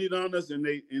partied on us and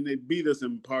they beat us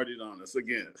and partied on us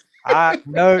again.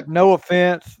 No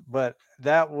offense, but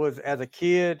that was, as a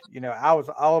kid, I was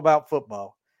all about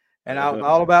football, and I was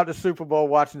all about the Super Bowl,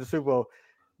 watching the Super Bowl.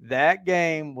 That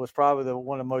game was probably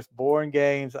one of the most boring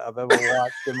games I've ever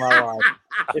watched in my life,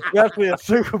 especially a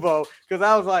Super Bowl, because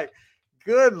I was like,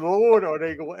 good Lord, are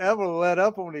they going to ever let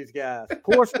up on these guys?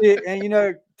 Poor Steve, and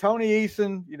Tony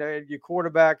Eason, your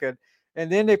quarterback, and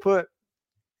then they put,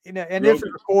 and this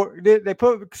is they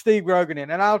put Steve Grogan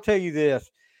in, and I'll tell you this,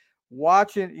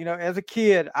 watching, as a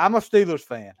kid, I'm a Steelers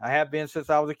fan. I have been since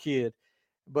I was a kid,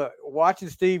 but watching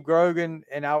Steve Grogan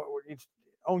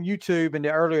on YouTube in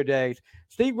the earlier days,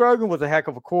 Steve Grogan was a heck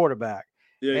of a quarterback.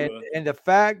 Yeah, and the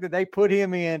fact that they put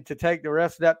him in to take the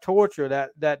rest of that torture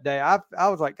that day, I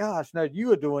was like, gosh, no,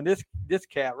 you are doing this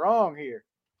cat wrong here,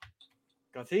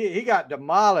 because he got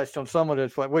demolished on some of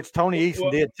this, which Tony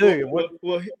Eason did too.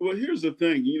 Well, here's the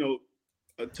thing,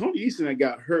 Tony Eason had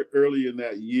got hurt early in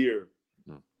that year,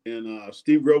 and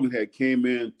Steve Grogan had came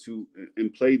in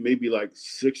and played maybe like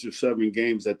 6 or 7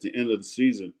 games at the end of the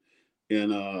season,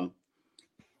 and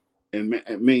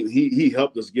he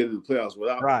helped us get in the playoffs.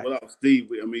 Without Steve,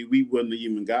 we wouldn't have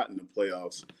even gotten the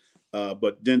playoffs.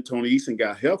 But then Tony Eason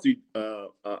got healthy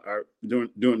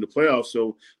during the playoffs,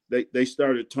 so they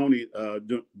started Tony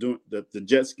doing the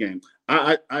Jets game.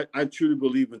 I truly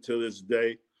believe until this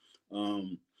day,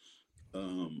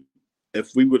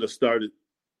 if we would have started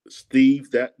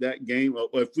Steve that game,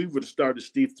 or if we would have started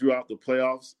Steve throughout the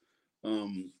playoffs,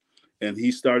 and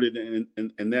he started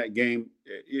in that game,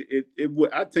 it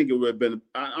would. I think it would have been.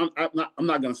 I'm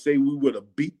not going to say we would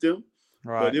have beat them,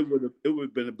 but it would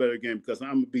have been a better game, because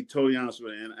I'm going to be totally honest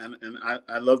with you. And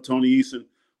I love Tony Eason,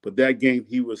 but that game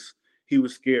he was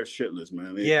scared shitless,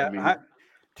 man.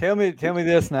 Tell me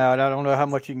this now, and I don't know how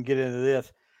much you can get into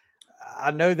this.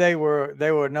 I know they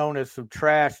were known as some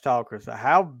trash talkers.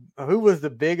 Who was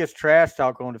the biggest trash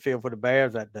talker on the field for the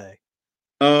Bears that day?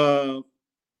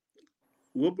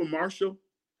 Wilbur Marshall.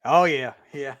 Oh yeah,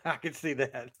 I can see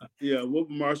that. Yeah,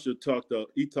 Wilbur Marshall talked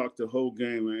the whole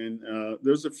game, and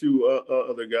there's a few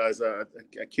other guys. I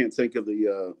can't think of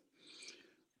the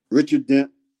Richard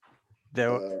Dent,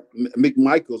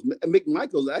 McMichaels.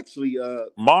 McMichaels actually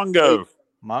Mongo.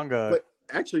 Mongo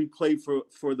actually played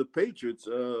for the Patriots.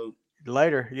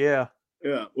 Later, yeah.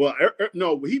 Yeah. Well,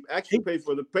 no, he actually played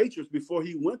for the Patriots before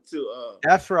he went to.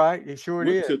 That's right. He sure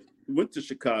did. Went to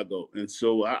Chicago, and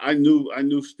so I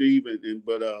knew Steve,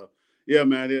 but yeah,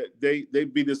 man, they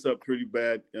beat us up pretty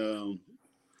bad. It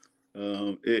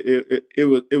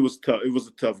was tough. It was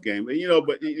a tough game, and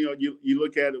but you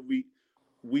look at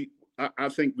it. I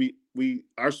think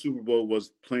our Super Bowl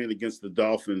was playing against the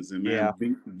Dolphins, and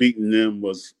man, beating them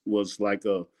was like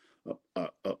a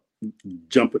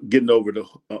getting over the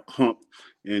hump,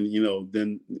 and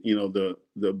then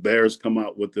the Bears come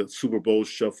out with the Super Bowl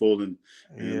shuffle, and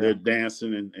they're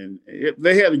dancing, and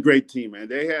they had a great team, man.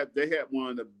 They had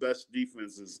one of the best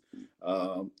defenses.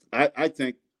 I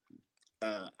think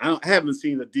I haven't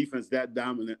seen a defense that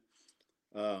dominant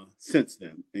since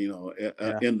then. In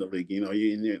the league,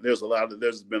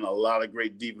 there's been a lot of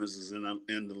great defenses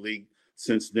in the league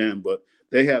since then, but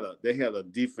they had a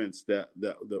defense that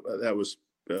was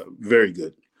very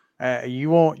good. You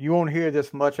won't hear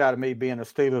this much out of me being a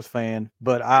Steelers fan,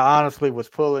 but I honestly was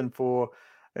pulling for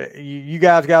you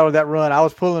guys got on that run. I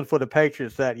was pulling for the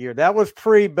Patriots that year. That was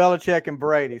pre-Belichick and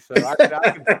Brady, so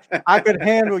I could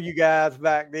handle you guys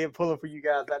back then, pulling for you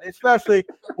guys, especially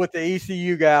with the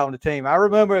ECU guy on the team. I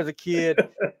remember as a kid,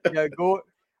 I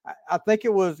think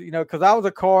it was because I was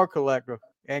a card collector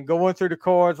and going through the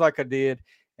cards like I did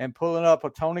and pulling up a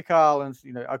Tony Collins.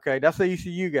 Okay, that's the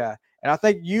ECU guy. And I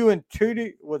think you and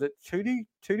Tootie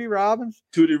Robbins?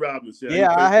 Tootie Robbins, yeah.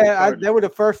 Yeah, they were the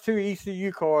first two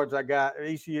ECU cards I got,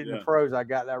 ECU and the pros I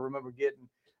got that I remember getting.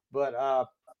 But,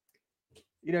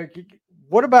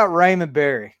 what about Raymond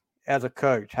Berry as a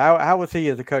coach? How was he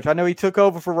as a coach? I know he took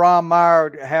over for Ron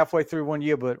Meyer halfway through one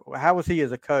year, but how was he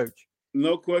as a coach?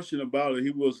 No question about it. He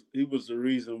was the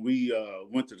reason we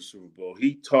went to the Super Bowl.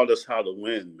 He taught us how to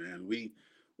win, man.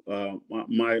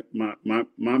 My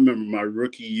remember my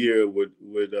rookie year with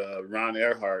Ron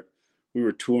Earhart, we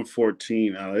were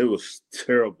 2-14. It was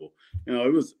terrible.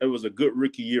 It was a good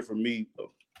rookie year for me,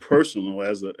 personal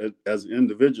as an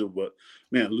individual. But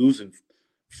man, losing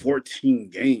 14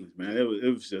 games, man,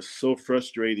 it was just so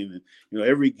frustrating. And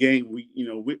every game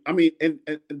and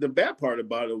the bad part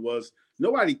about it was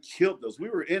nobody killed us. We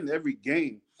were in every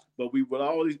game. But we would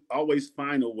always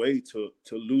find a way to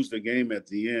lose the game at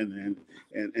the end.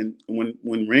 And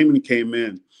when Raymond came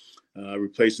in,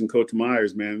 replacing Coach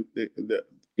Myers, man,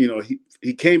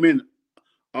 he came in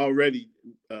already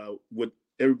with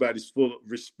everybody's full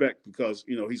respect because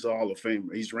he's a Hall of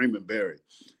Famer. He's Raymond Berry.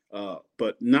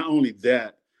 But not only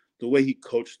that, the way he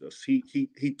coached us,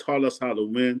 he taught us how to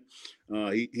win.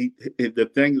 The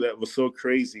thing that was so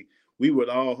crazy, we would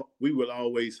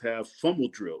always have fumble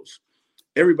drills.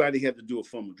 Everybody had to do a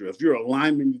fumble drill. If you're a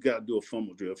lineman, you got to do a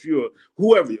fumble drill. If you're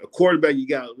a quarterback, you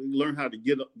got to learn how to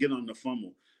get on the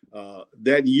fumble.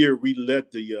 That year, we led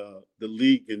the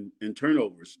league in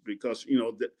turnovers because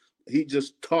that he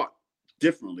just taught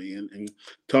differently and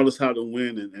taught us how to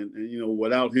win. And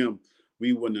without him,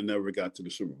 we wouldn't have never got to the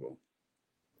Super Bowl.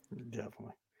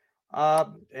 Definitely.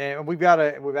 And we've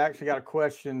actually got a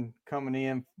question coming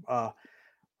in.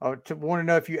 I want to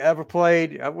know if you ever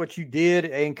played what you did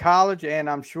in college, and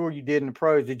I'm sure you did in the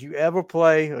pros. Did you ever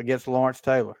play against Lawrence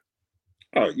Taylor?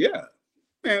 Oh yeah,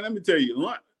 man. Let me tell you,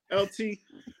 LT,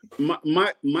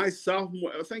 my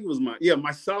sophomore. I think it was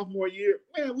my sophomore year.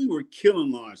 Man, we were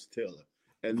killing Lawrence Taylor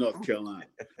at North Carolina.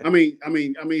 I mean,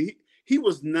 he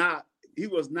was not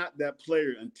that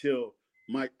player until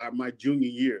my junior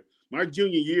year. My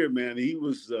junior year, man, he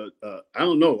was. I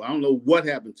don't know what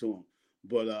happened to him.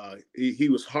 But he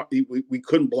was hard. We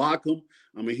couldn't block him.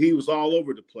 I mean, he was all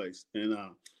over the place. And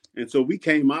so we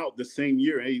came out the same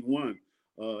year, 81,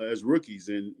 as rookies.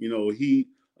 And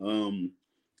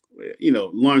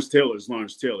Lawrence Taylor is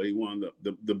Lawrence Taylor. He one of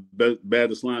the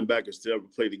baddest linebackers to ever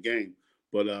play the game.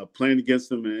 But playing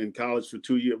against him in college for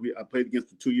 2 years, I played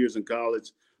against him 2 years in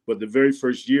college. But the very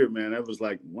first year, man, that was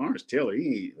like Lawrence Taylor.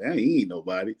 He ain't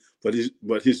nobody. But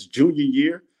his junior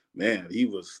year, man, he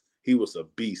was a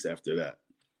beast after that.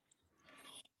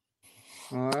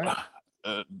 All right.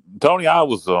 Tony, I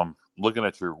was looking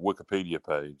at your Wikipedia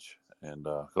page, and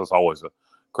it's always a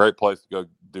great place to go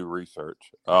do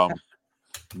research.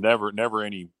 Never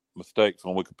any mistakes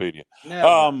on Wikipedia.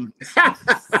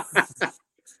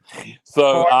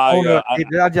 So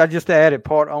I just added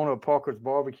part owner of Parker's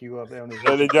Barbecue up there on his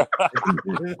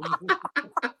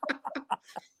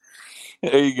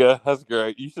There you go. That's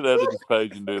great. You should edit this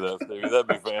page and do that, Stevie. That'd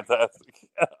be fantastic.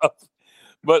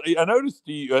 But I noticed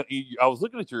I was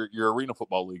looking at your arena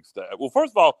football league stat. Well,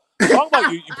 first of all, talk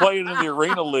about you playing in the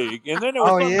arena league, and then there was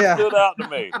something that stood out to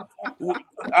me.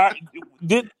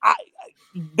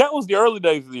 That was the early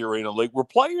days of the arena league. Were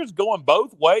players going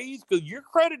both ways? Because you're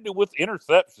credited with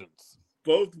interceptions.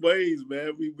 Both ways,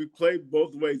 man. We played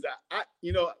both ways. I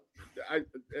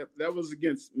that was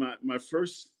against my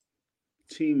first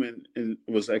team and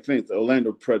was, I think, the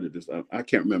Orlando Predators. I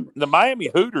can't remember. The Miami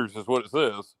Hooters is what it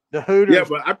says. The Hooters. Yeah,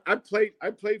 but I played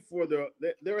for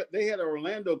they had an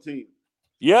Orlando team.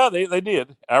 Yeah, they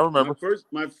did. I remember.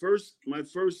 My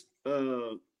first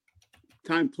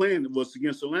time playing was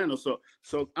against Orlando. So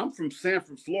I'm from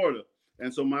Sanford, Florida,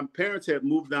 and so my parents had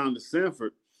moved down to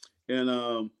Sanford, and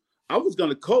I was going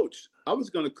to coach.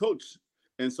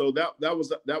 And so that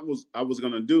was I was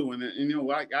going to do. And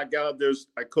I got up there.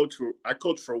 I coached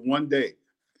for one day.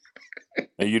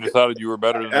 And you decided you were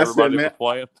better than everybody that was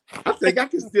playing. I think I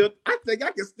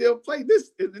can still play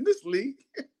this in this league.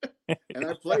 And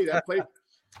I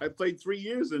played 3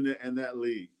 years in that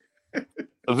league.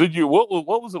 Did you? What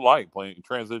was it like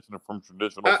transitioning from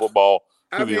traditional football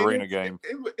to the arena game?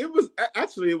 It was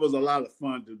a lot of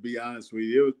fun, to be honest with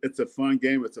you. It's a fun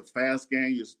game. It's a fast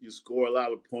game. You score a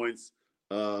lot of points.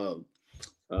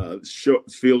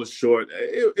 Short field is short.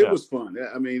 It was fun.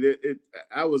 I mean,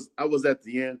 I was at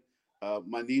the end.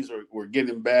 My knees were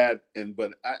getting bad,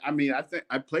 but I think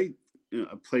I played.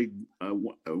 I played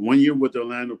 1 year with the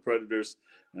Orlando Predators,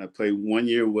 and I played 1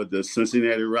 year with the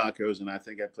Cincinnati Rockers, and I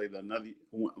think I played another.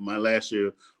 My last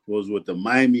year was with the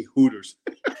Miami Hooters.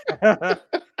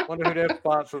 Wonder who their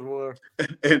sponsors were.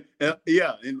 And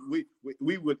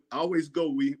we would always go.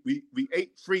 We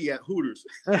ate free at Hooters.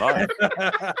 Nice.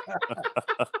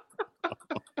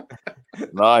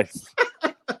 Nice.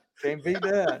 Can't beat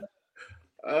that.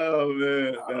 Oh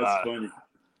man, that's funny.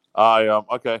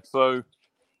 Okay, so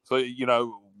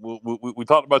we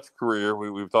talked about your career.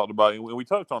 We've talked about we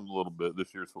touched on it a little bit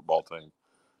this year's football team,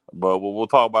 but we'll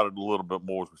talk about it a little bit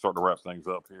more as we start to wrap things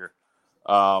up here.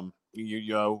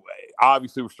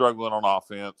 Obviously we're struggling on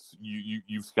offense.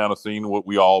 You've kind of seen what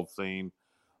we all have seen.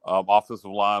 Offensive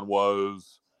line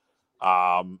woes.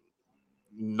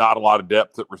 Not a lot of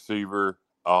depth at receiver.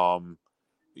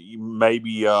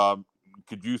 Maybe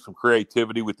could use some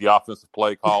creativity with the offensive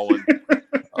play calling.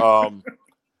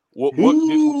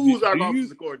 Who's our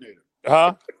offensive coordinator?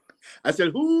 Huh? I said,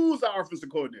 who's our offensive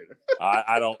coordinator?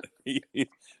 I don't.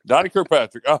 Donnie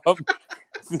Kirkpatrick.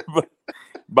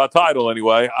 By title,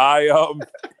 anyway.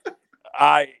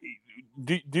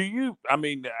 Do you? I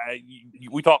mean,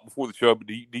 we talked before the show, but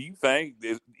do you think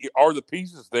are the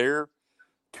pieces there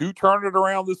to turn it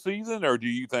around this season, or do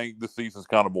you think the season's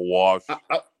kind of a wash?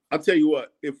 I'll tell you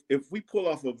what. If we pull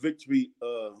off a victory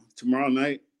tomorrow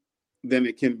night, then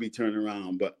it can be turned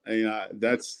around. But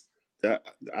that's that.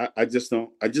 I just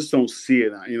don't see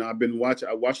it. I've been watching.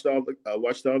 I watched all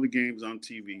the games on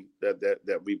TV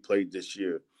that we played this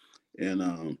year,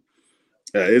 and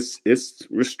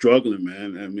we're struggling,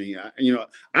 man. I mean,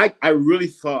 I really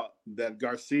thought that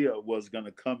Garcia was going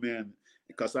to come in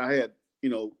because I had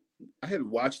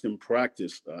watched him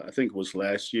practice. I think it was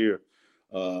last year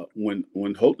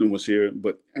when Holton was here.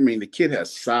 But I mean, the kid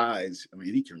has size. I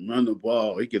mean, he can run the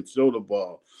ball, he can throw the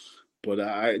ball, but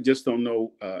I just don't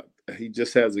know. He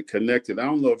just hasn't connected. I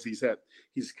don't know if he's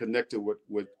connected with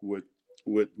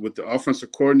the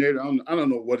offensive coordinator. I don't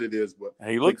know what it is, but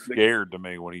he looks scared to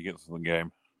me when he gets in the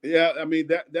game. Yeah, I mean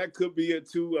that could be it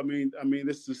too. I mean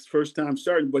this is his first time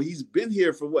starting, but he's been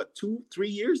here for what 2-3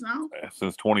 years now?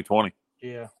 Since 2020.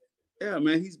 Yeah. Yeah,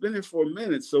 man, he's been here for a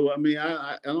minute. So I mean,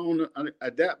 I don't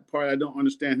at that part I don't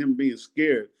understand him being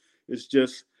scared. It's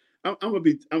just I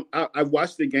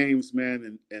watched the games,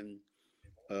 man, and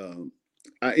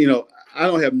I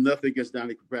don't have nothing against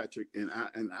Donnie Kirkpatrick, and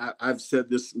I've said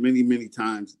this many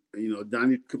times.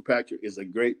 Donnie Kirkpatrick is a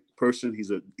great person. He's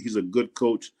a good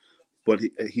coach, but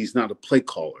he's not a play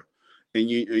caller. And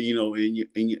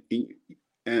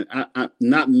I'm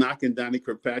not knocking Donnie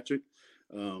Kirkpatrick,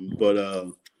 but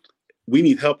we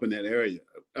need help in that area.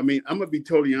 I mean, I'm gonna be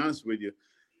totally honest with you.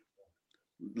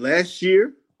 Last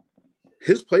year,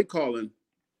 his play calling,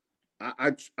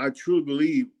 I truly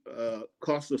believe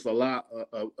cost us a lot,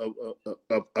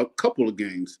 a couple of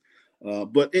games,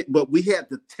 but we had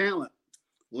the talent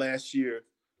last year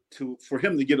for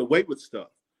him to get away with stuff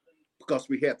because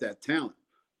we had that talent.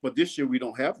 But this year we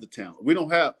don't have the talent. We don't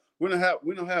have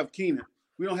Keenan.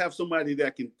 We don't have somebody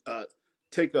that can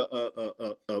take a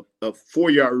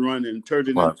 4-yard run and turn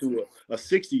it into a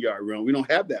 60-yard run. We don't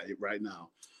have that right now.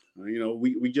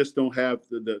 We just don't have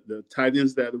the tight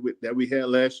ends that we had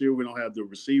last year. We don't have the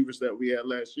receivers that we had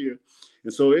last year,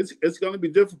 and so it's going to be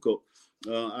difficult.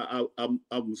 I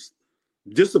was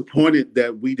disappointed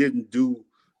that we didn't do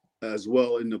as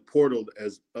well in the portal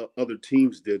as other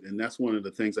teams did, and that's one of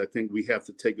the things I think we have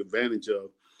to take advantage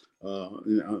of.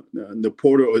 The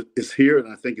portal is here,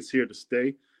 and I think it's here to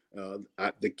stay.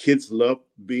 The kids love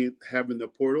having the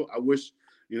portal. I wish.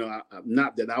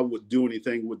 Not that I would do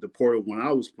anything with the portal when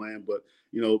I was playing, but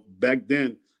back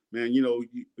then, man,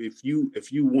 if you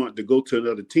want to go to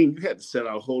another team, you had to set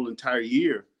out a whole entire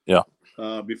year,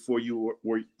 before you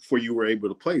were able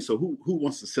to play. So who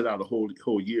wants to sit out a whole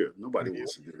year? Nobody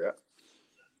wants to do that.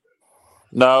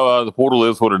 No, the portal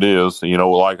is what it is.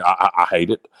 I hate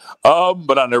it,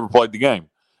 but I never played the game.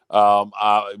 But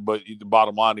the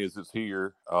bottom line is it's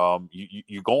here.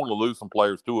 You're going to lose some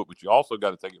players to it, but you also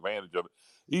got to take advantage of it.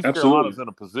 East Carolina's in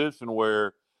a position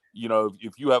where,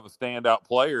 if you have a standout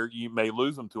player, you may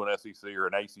lose them to an SEC or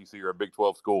an ACC or a Big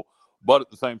 12 school. But at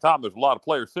the same time, there's a lot of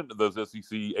players sitting at those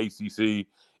SEC, ACC,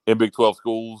 and Big 12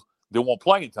 schools that won't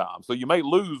play in time. So you may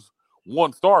lose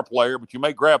one star player, but you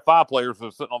may grab 5 players that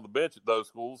are sitting on the bench at those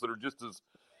schools that are just as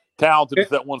talented as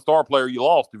that one star player you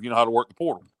lost if you know how to work the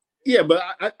portal. Yeah, but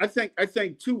I think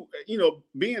too,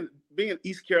 being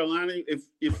East Carolina,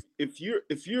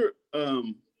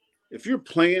 if you're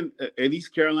playing at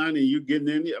East Carolina and you're getting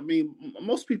in, I mean,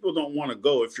 most people don't want to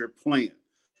go if you're playing.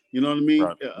 You know what I mean?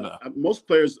 Right. No. Most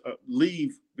players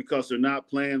leave because they're not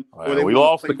playing. Well, we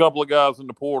lost a couple of guys in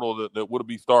the portal that would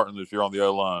be starting this year on the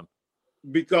O-line.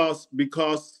 Because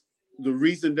the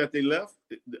reason that they left,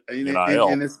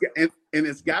 and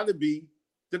it's got to be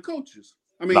the coaches.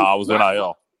 I mean, I was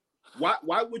NIL.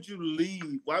 Why would you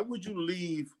leave? Why would you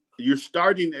leave? You're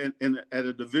starting at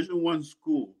a Division I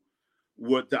school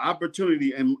with the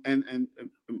opportunity, and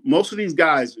most of these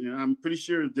guys, I'm pretty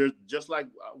sure they're just like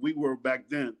we were back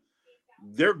then.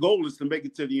 Their goal is to make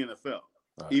it to the NFL,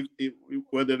 right.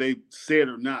 Whether they say it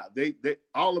or not. They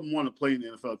all of them want to play in the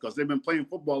NFL because they've been playing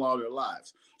football all their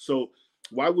lives. So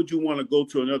why would you want to go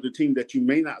to another team that you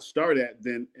may not start at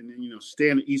and then stay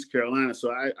in East Carolina?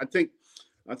 So I think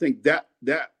that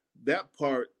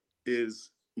part is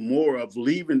more of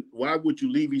leaving. Why would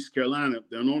you leave East Carolina?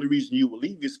 The only reason you would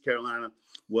leave East Carolina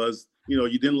was, you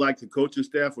didn't like the coaching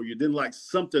staff or you didn't like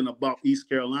something about East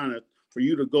Carolina for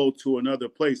you to go to another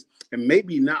place and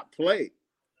maybe not play.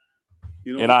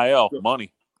 NIL,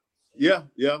 money. Yeah,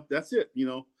 that's it.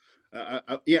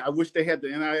 I wish they had the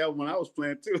NIL when I was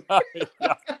playing too. I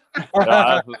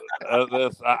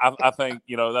think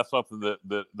that's something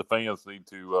that the fans need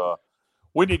to.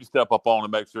 We need to step up on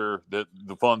and make sure that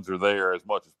the funds are there as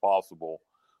much as possible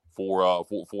for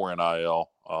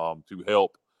NIL to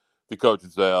help the coaching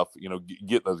staff,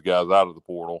 get those guys out of the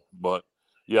portal. But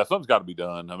yeah, something's got to be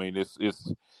done. I mean, it's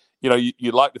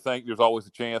you'd like to think there's always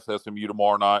a chance SMU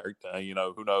tomorrow night. Or,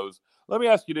 who knows? Let me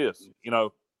ask you this.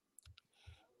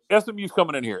 SMU's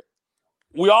coming in here.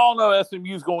 We all know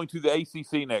SMU's going to the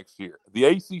ACC next year. The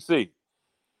ACC.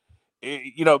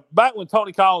 Back when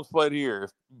Tony Collins played here,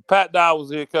 if Pat Dye was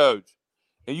the head coach,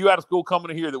 and you had a school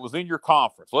coming in here that was in your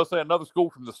conference, let's say another school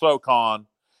from the SoCon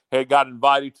had got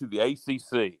invited to the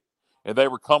ACC, and they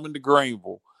were coming to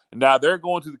Greenville, and now they're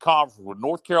going to the conference with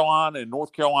North Carolina and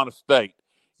North Carolina State,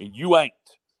 and you ain't,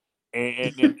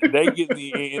 and they get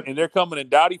and they're coming in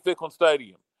Dowdy Ficklen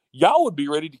Stadium. Y'all would be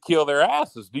ready to kill their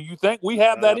asses. Do you think we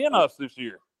have that in us this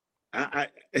year? I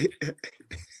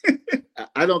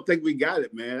don't think we got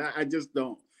it, man. I just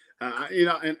don't.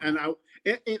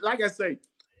 Like I say,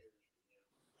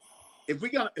 if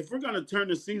we're gonna turn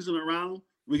the season around,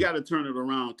 we got to turn it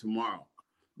around tomorrow,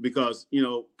 because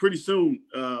pretty soon,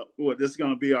 this is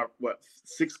gonna be our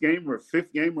sixth game or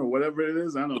fifth game or whatever it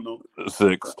is. I don't know.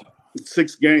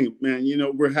 Sixth game, man.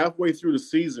 We're halfway through the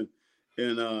season,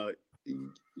 and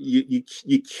you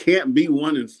can't be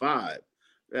 1-5.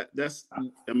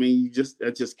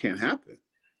 That just can't happen.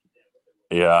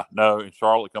 Yeah, no, and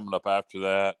Charlotte coming up after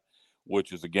that,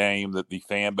 which is a game that the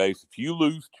fan base, if you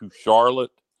lose to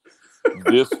Charlotte,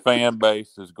 this fan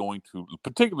base is going to,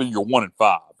 particularly you're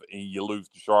 1-5 and you lose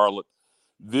to Charlotte,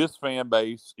 this fan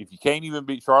base, if you can't even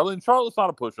beat Charlotte, and Charlotte's not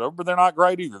a pushover, but they're not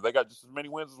great either. They got just as many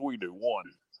wins as we do, one.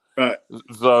 Right.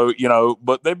 So,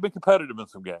 but they've been competitive in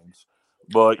some games.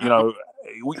 But,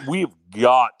 we've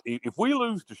got – if we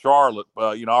lose to Charlotte,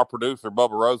 our producer,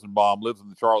 Bubba Rosenbaum, lives in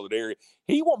the Charlotte area.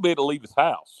 He won't be able to leave his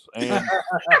house. And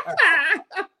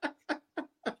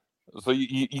so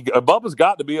Bubba's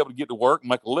got to be able to get to work and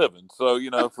make a living. So, I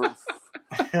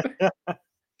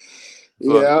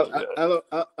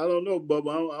don't know,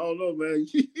 Bubba. I don't know, man.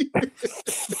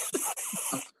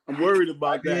 I'm worried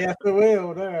about that. Yes, it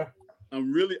will. There.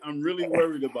 I'm really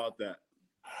worried about that.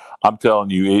 I'm telling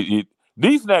you,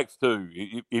 these next two,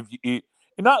 if you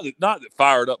not that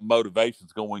fired up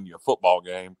motivation's going to win you a football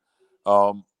game,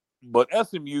 but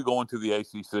SMU going to the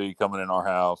ACC, coming in our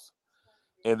house,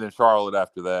 and then Charlotte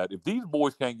after that. If these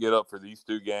boys can't get up for these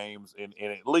two games and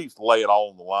at least lay it all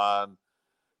on the line,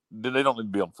 then they don't need to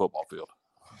be on the football field.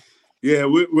 Yeah,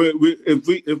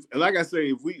 if like I say,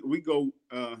 if we go,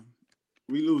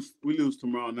 we lose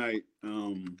tomorrow night.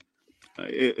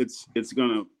 It's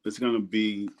gonna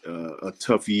be a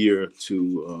tough year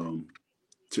to.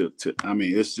 I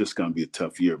mean, it's just gonna be a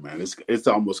tough year, man. It's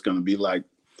almost gonna be like,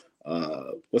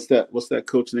 what's that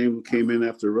coach name who came in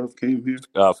after Ruff came here?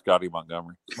 Scotty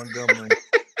Montgomery.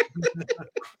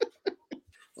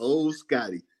 Oh,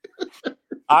 Scotty.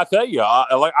 I tell you,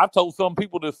 I've told some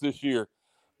people this year,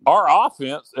 our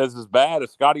offense is as bad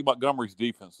as Scotty Montgomery's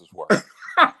defenses were.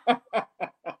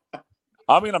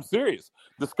 I mean, I'm serious.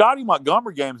 The Scotty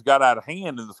Montgomery games got out of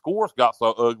hand and the scores got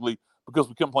so ugly because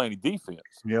we couldn't play any defense.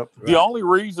 Yep. The only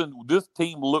reason this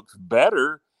team looks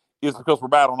better is because we're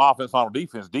bad on offense, not on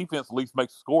defense. Defense at least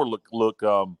makes the score look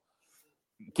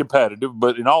competitive.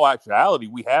 But in all actuality,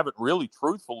 we haven't really,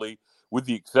 truthfully, with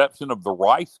the exception of the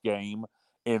Rice game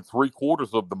and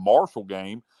 3/4 of the Marshall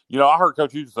game. You know, I heard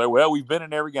Coach Houston say, well, we've been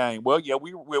in every game. Well, yeah,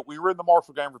 we were in the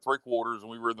Marshall game for 3/4 and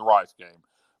we were in the Rice game.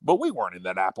 But we weren't in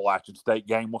that Appalachian State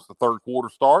game once the third quarter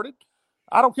started.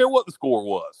 I don't care what the score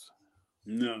was.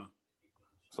 No.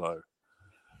 So,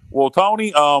 well,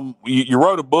 Tony, you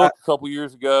wrote a book a couple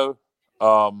years ago.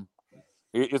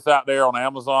 It's out there on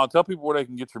Amazon. Tell people where they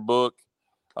can get your book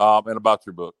and about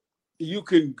your book. You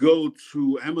can go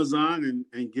to Amazon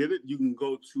and get it. You can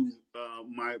go to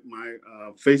my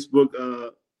Facebook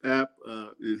app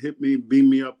and hit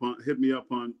me up on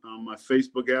my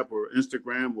Facebook app or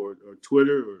Instagram or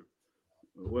Twitter or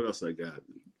what else I got?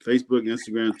 Facebook,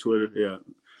 Instagram, Twitter, yeah,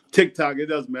 TikTok. It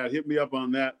doesn't matter. Hit me up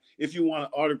on that. If you want an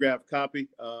autographed copy,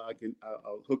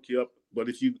 I'll hook you up. But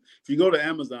if you go to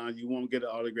Amazon, you won't get an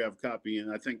autographed copy,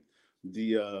 and I think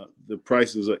the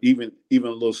prices are even a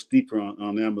little steeper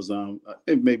on Amazon.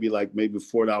 It may be maybe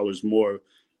 $4 more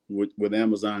with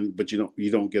Amazon, but you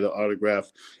don't get an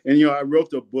autograph. And I wrote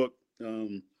the book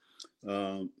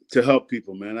to help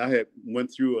people, man. I had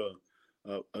went through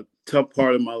a tough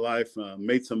part of my life,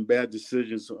 made some bad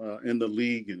decisions in the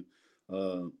league, and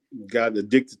got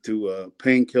addicted to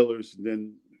painkillers,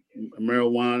 then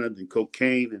marijuana, then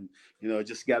cocaine, and it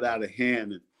just got out of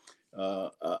hand.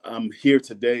 And I'm here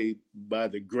today by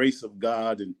the grace of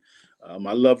God and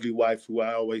my lovely wife, who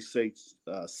I always say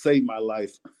saved my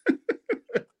life.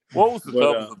 What was the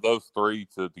toughest of those three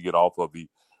to get off of you?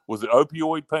 Was it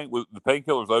opioid pain? Was the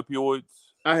painkillers opioids?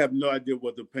 I have no idea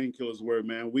what the painkillers were,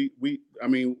 man. I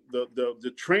mean,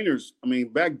 the trainers. I mean,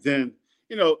 back then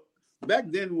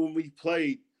when we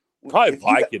played, probably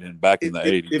Vicodin back in the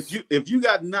 80s. If you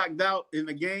got knocked out in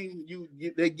the game,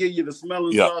 they give you the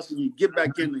smelling sauce and you get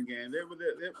back in the game.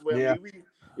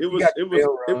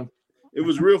 It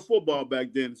was real football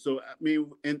back then. So I mean,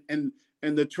 and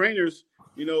the trainers,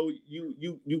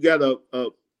 you got a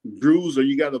bruise or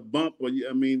you got a bump, or they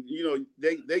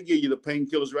give you the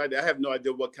painkillers right there. I have no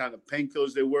idea what kind of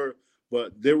painkillers they were,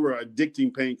 but they were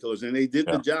addicting painkillers, and they did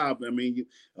the job. I mean,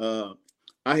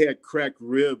 I had cracked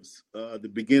ribs at the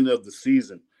beginning of the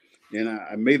season, and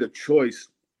I made a choice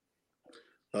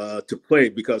to play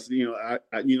because you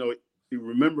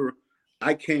remember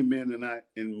I came in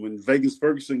and when Vegas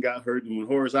Ferguson got hurt and when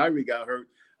Horace Ivory got hurt,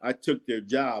 I took their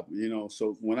job.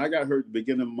 So when I got hurt at the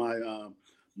beginning of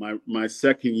my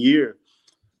second year,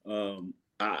 I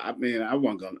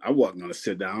wasn't gonna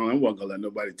sit down. I wasn't gonna let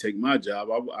nobody take my job.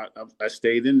 I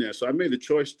stayed in there, so I made a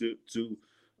choice to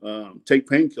take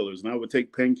painkillers, and I would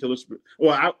take painkillers.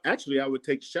 Well, I would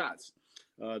take shots,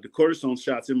 the cortisone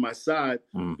shots in my side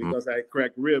because I had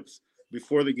cracked ribs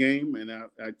before the game, and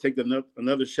I take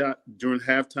another shot during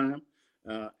halftime,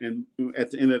 and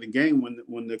at the end of the game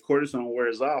when the cortisone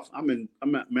wears off, I'm in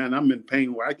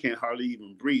pain where I can't hardly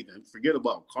even breathe, and forget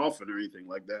about coughing or anything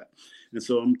like that. And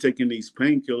so I'm taking these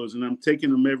painkillers, and I'm taking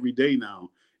them every day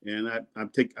now, and I'm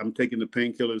taking the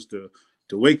painkillers to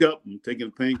wake up. I'm taking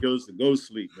the painkillers to go to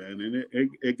sleep, man. And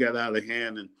it got out of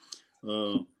hand, and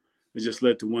it just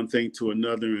led to one thing to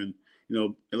another. And,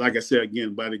 like I said,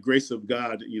 again, by the grace of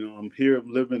God, I'm here,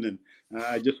 I'm living, and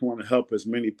I just want to help as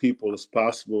many people as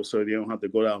possible so they don't have to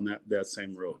go down that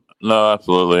same road. No,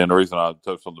 absolutely. And the reason I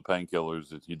touched on the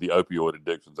painkillers is the opioid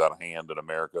addiction's out of hand in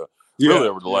America really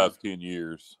over the last 10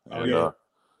 years. And,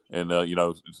 and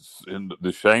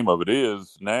the shame of it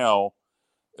is now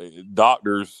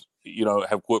doctors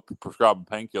have quit prescribing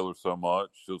painkillers so much,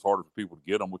 so it's harder for people to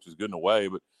get them, which is good in a way.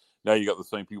 But now you got the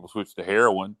same people switch to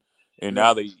heroin, and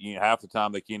now they half the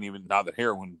time they can't even not that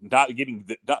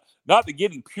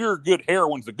getting pure good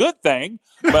heroin's a good thing,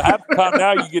 but half the time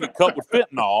now you get it cut with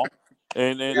fentanyl,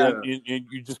 and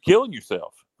you're just killing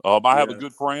yourself. I have a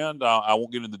good friend. I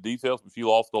won't get into the details, but she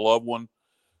lost a loved one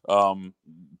to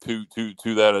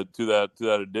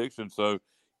that addiction. So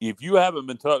if you haven't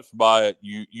been touched by it,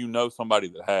 you know somebody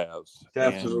that has.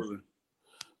 Absolutely.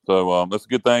 So that's a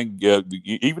good thing. Yeah,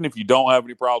 even if you don't have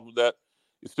any problems with that,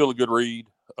 it's still a good read.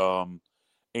 And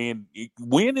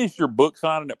when is your book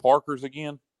signing at Parker's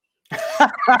again?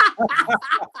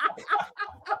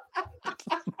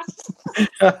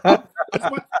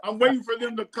 I'm waiting for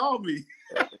them to call me.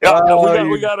 We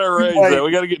got to arrange that.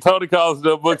 We got to get Tony Collins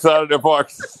to book signing at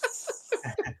Parker's.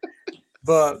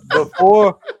 But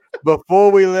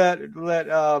before we let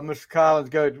Mr. Collins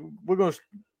go,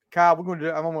 I'm going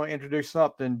to introduce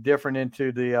something different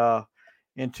into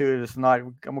this night.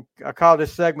 I call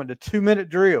this segment the 2-minute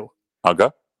drill. Okay.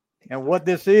 And what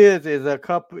this is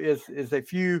a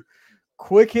few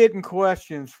quick hitting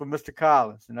questions for Mr.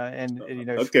 Collins,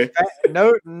 okay.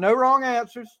 No wrong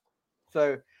answers.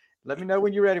 So let me know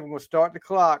when you're ready. We're going to start the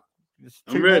clock.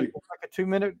 I'm ready. Like a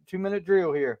 2-minute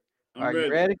drill here. All right,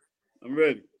 you ready? I'm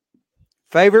ready.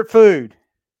 Favorite food?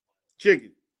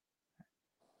 Chicken.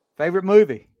 Favorite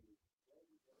movie?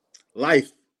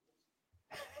 Life.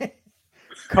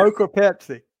 Coke or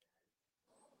Pepsi?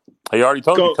 He already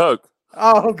told you Coke.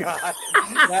 Oh, God.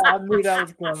 I knew that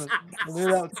was coming.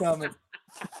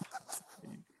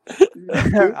 All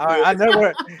right, I know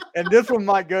what. And this one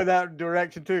might go that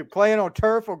direction, too. Playing on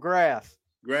turf or grass?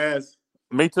 Grass.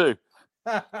 Me too.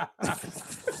 We're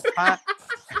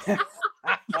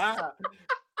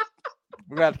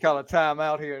going to have to call a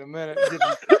timeout here in a minute. Get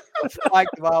a spike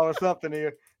ball or something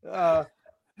here.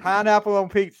 Pineapple on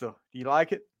pizza. Do you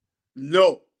like it?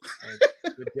 No.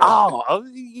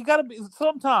 You got to be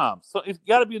sometimes. So you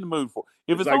got to be in the mood for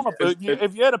it. If it's like,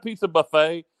 if you had a pizza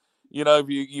buffet, if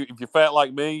you're fat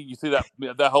like me, you see that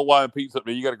Hawaiian pizza up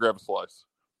there, you got to grab a slice.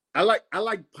 I like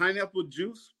pineapple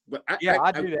juice, but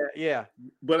I do that. Yeah,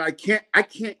 but I can't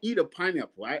eat a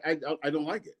pineapple. I don't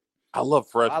like it. I love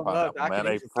fresh pineapple, man.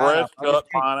 A fresh cut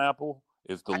pineapple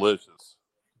is delicious.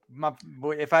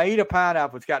 If I eat a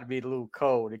pineapple, it's got to be a little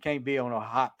cold. It can't be on a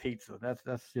hot pizza. That's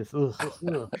just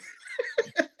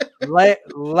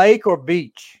Lake or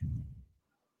beach?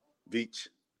 Beach.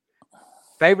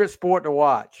 Favorite sport to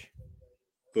watch?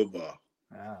 Football.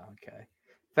 Oh, okay.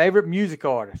 Favorite music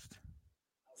artist?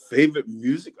 Favorite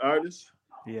music artist?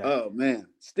 Yeah. Oh man,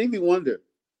 Stevie Wonder.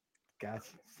 Gotcha.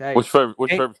 Say, What's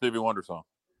favorite Stevie Wonder song?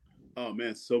 Oh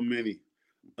man, so many.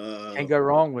 Can't go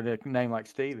wrong with a name like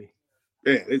Stevie.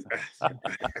 Yeah, I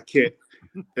can't.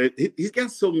 He's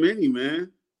got so many,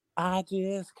 man. I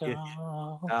just called.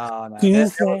 Oh, no. There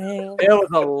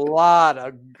was a lot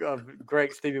of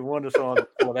great Stevie Wonder songs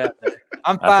before that.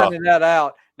 I'm finding that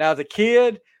out now. As a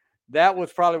kid, that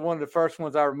was probably one of the first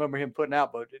ones I remember him putting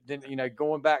out. But then,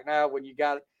 going back now when you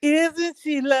got it, isn't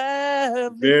she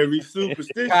lovely? Very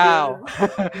superstitious. Kyle,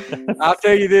 I'll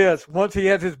tell you this: once he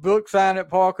has his book signed at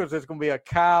Parker's, there's going to be a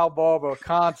Kyle Barber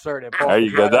concert at Parker's. There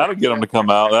you go. That'll get them to come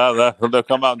out. They'll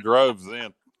come out in droves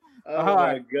then. Oh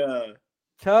my God!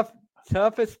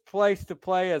 Toughest place to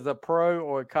play as a pro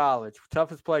or college?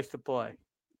 Toughest place to play?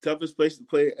 Toughest place to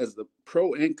play as the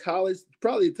pro in college?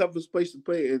 Probably the toughest place to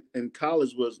play in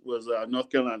college was North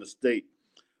Carolina State.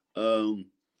 In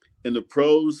the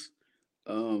pros,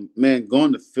 man,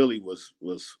 going to Philly was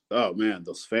oh man,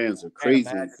 those fans are crazy.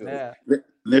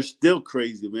 They're still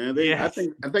crazy, man. I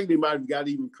think they might have got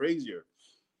even crazier.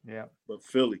 Yeah. But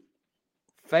Philly.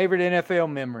 Favorite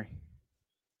NFL memory?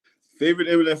 Favorite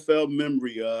NFL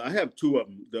memory? I have two of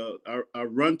them. Our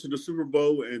run to the Super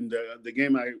Bowl and the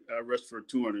game I rushed for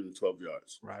 212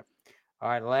 yards. Right. All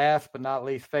right. Last but not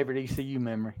least, favorite ECU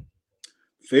memory?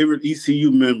 Favorite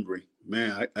ECU memory?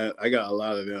 Man, I got a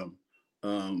lot of them.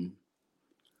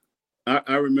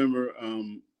 I remember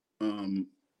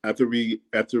after we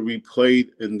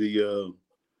played in the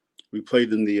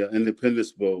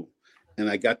Independence Bowl, and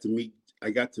I got to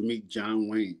meet John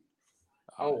Wayne.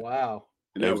 Oh wow!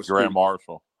 And that was Grand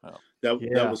Marshal. That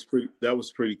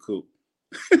was pretty cool.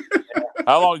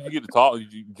 How long did you get to talk?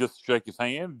 Did you just shake his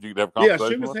hand? Did you have a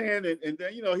conversation? Yeah, shook his hand, and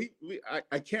then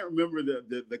I can't remember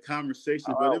the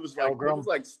conversation, but it was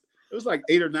like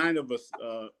 8 or 9 of us,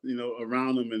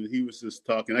 around him, and he was just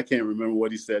talking. I can't remember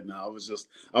what he said now. I was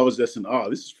just in awe.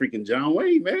 This is freaking John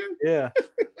Wayne, man. Yeah.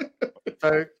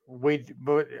 So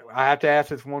I have to ask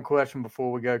this one question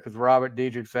before we go, because Robert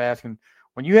Diedrich's asking,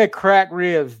 when you had cracked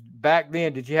ribs back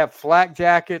then, did you have flak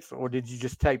jackets or did you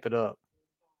just tape it up?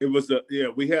 It was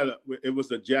it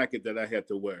was a jacket that I had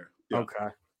to wear. Yeah. Okay.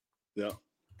 Yeah.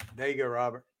 There you go,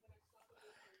 Robert.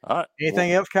 All right.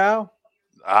 Anything else, Kyle?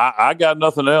 I got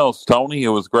nothing else, Tony. It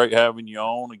was great having you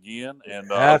on again, and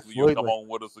hopefully you'll come on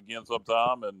with us again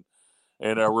sometime.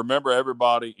 And remember,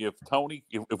 everybody, if Tony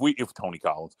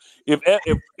Collins,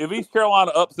 if East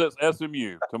Carolina upsets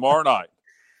SMU tomorrow night,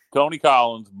 Tony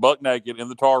Collins buck naked in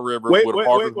the Tar River Wait. with a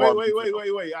Parker's barbecue.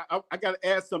 I got to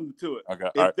add something to it.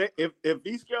 Okay. If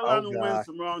East Carolina wins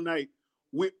tomorrow night,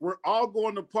 we're all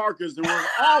going to Parker's and we're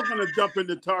all going to jump in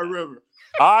the Tar River.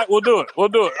 All right, we'll do it. All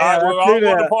right, we're all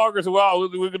going to Parker's and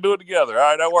we can do it together. All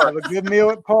right, that works. Have a good meal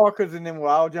at Parker's and then we'll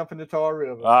all jump in the Tar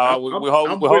River. We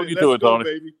hold you to it, Tony.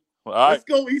 Baby. All right. Let's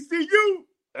go, ECU.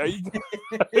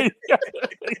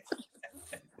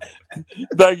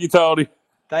 Thank you, Tony.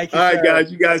 Thank you. All right, guys.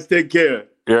 You guys take care.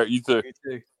 Yeah, you too.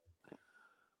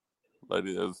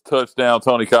 Ladies, it was touchdown,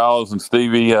 Tony Collins and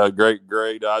Stevie.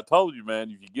 Great. I told you, man,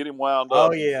 if you get him wound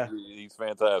up, he's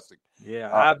fantastic. Yeah,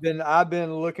 I've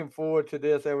been looking forward to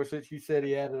this ever since you said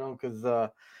he had it on because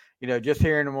just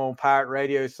hearing him on Pirate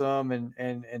Radio some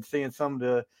and seeing some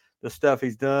of the stuff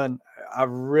he's done,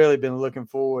 I've really been looking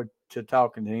forward to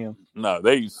talking to him. No,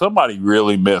 somebody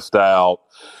really missed out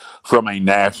from a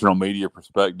national media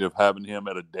perspective having him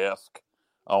at a desk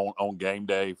on game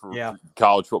day for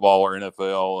college football or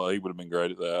NFL. He would have been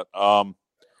great at that.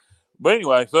 But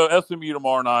anyway, so SMU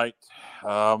tomorrow night.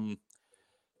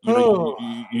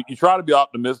 You try to be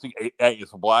optimistic. Hey,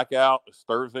 it's a blackout. It's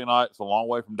Thursday night. It's a long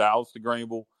way from Dallas to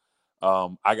Greenville.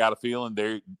 I got a feeling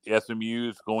SMU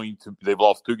is going to. They've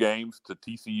lost 2 games to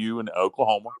TCU and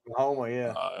Oklahoma.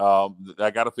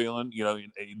 I got a feeling.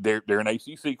 They're in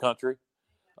ACC country.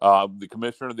 The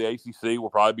commissioner of the ACC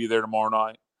will probably be there tomorrow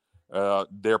night.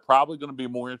 They're probably going to be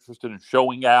more interested in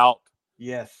showing out,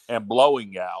 and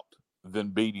blowing out than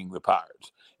beating the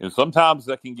Pirates. And sometimes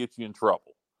that can get you in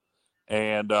trouble.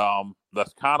 And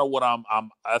that's kind of what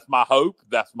that's my hope.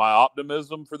 That's my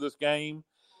optimism for this game,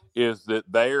 is that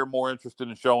they're more interested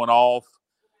in showing off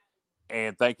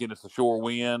and thinking it's a sure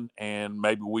win. And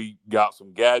maybe we got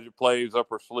some gadget plays up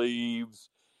our sleeves.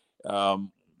 I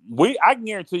can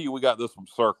guarantee you we got this one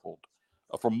circled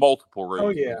for multiple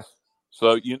reasons. Oh, yeah.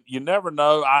 So you never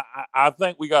know. I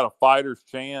think we got a fighter's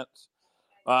chance.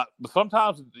 But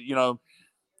sometimes,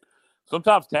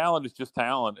 sometimes talent is just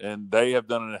talent, and they have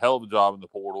done a hell of a job in the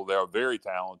portal. They are very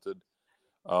talented.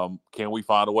 Can we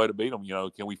find a way to beat them?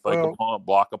 Can we fake a punt,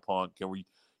 block a punt? Can we?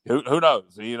 Who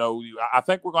knows? I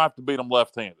think we're going to have to beat them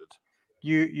left-handed.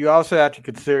 You also have to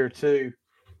consider too.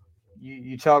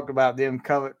 You talked about them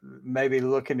maybe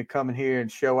looking to come in here and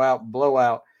show out, blow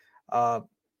out,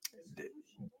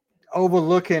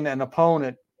 overlooking an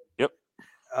opponent. Yep.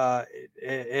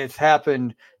 It's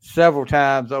happened several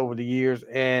times over the years,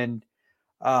 and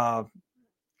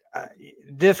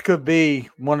this could be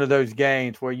one of those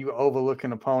games where you overlook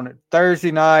an opponent.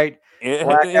 Thursday night. It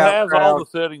has all the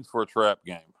settings for a trap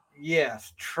game.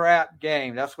 Yes, trap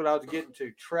game. That's what I was getting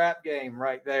to. Trap game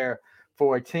right there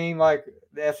for a team like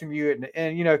the SMU.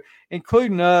 And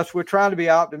including us, we're trying to be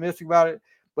optimistic about it,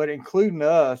 but including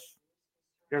us,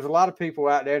 there's a lot of people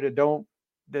out there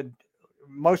that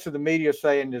most of the media are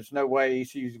saying there's no way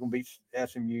ECU is going to beat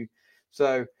SMU.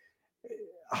 So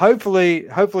hopefully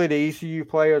the ECU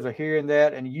players are hearing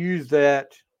that and use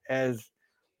that as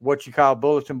what you call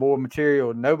bulletin board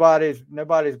material. Nobody's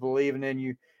believing in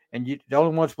you, and the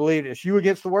only ones believing it's you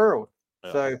against the world.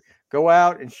 Yeah. So go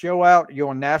out and show out. You're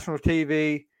on national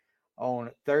TV on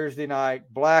Thursday night.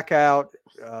 Blackout.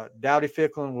 Dowdy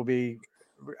Ficklin will be,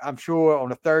 I'm sure,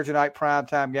 on a Thursday night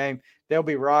primetime game. They'll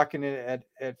be rocking it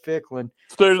at Ficklin.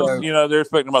 Students, they're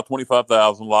expecting about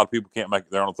 25,000. A lot of people can't make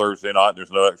it there on a Thursday night.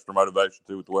 There's no extra motivation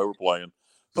to it the way we're playing.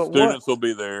 The students will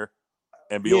be there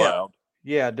and be loud.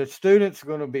 Yeah, the students are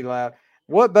going to be loud.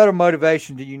 What better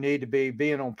motivation do you need to be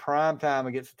being on prime time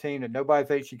against a team that nobody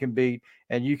thinks you can beat,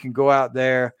 and you can go out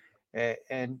there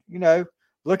and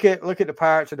look at the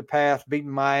Pirates of the past beating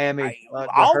Miami.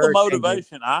 All the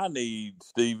motivation I need,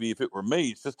 Stevie, if it were me,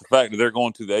 it's just the fact that they're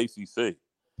going to the ACC.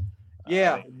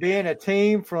 Yeah, being a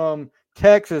team from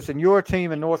Texas and your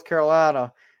team in North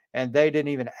Carolina, and they didn't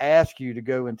even ask you to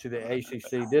go into the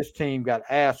ACC. This team got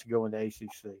asked to go into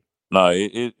ACC. No,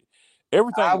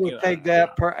 everything. I would take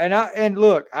that. And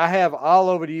look, I have all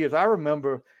over the years. I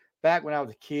remember back when I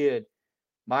was a kid,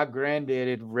 my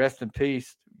granddaddy, rest in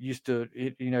peace, used to,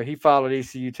 he followed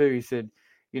ECU too. He said,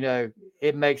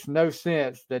 it makes no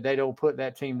sense that they don't put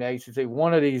that team in the ACC.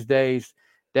 One of these days,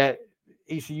 that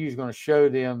ECU is going to show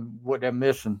them what they're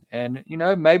missing. And,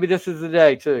 maybe this is the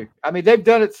day too. I mean, they've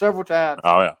done it several times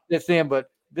since then,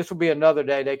 but this will be another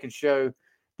day they can show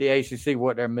the ACC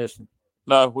what they're missing.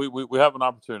 No, we have an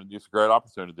opportunity. It's a great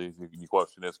opportunity. The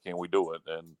question is, can we do it?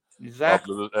 And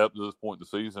exactly up to this point in the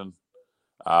season,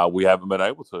 we haven't been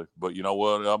able to. But you know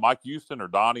what, Mike Houston or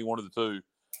Donnie, one of the two,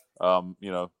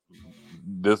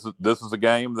 this is a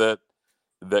game that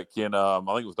can. I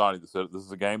think it was Donnie that said it. This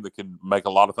is a game that can make a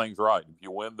lot of things right. If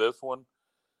you win this one,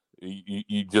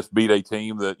 you just beat a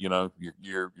team that you're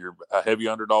a heavy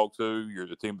underdog to. You're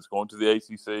the team that's going to the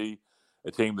ACC,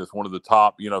 a team that's one of the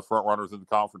top front runners in the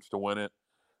conference to win it.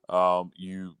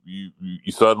 You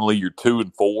suddenly you're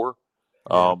 2-4.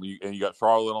 And you got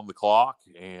Charlotte on the clock,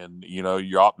 and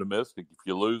you're optimistic. If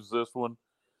you lose this one,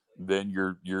 then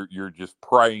you're just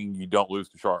praying you don't lose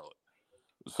to Charlotte.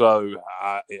 So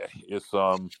it's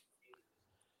I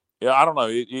don't know.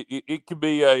 It could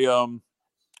be a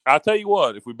I tell you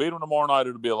what, if we beat them tomorrow night,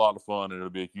 it'll be a lot of fun, and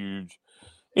it'll be a huge.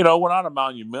 We're not a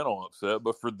monumental upset,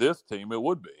 but for this team, it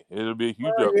would be. It'll be a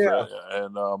huge upset,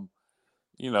 and I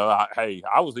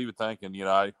was even thinking,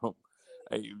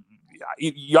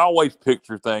 you always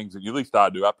picture things, and at least I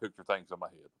do. I picture things in my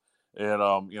head, and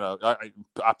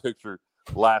I picture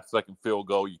last second field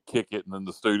goal, you kick it, and then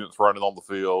the students running on the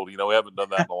field. We haven't done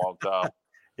that in a long time.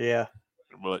 Yeah,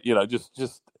 but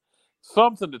just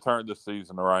something to turn this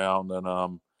season around,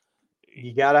 and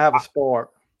you got to have a spark.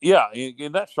 Yeah,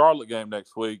 and that Charlotte game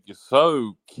next week is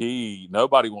so key.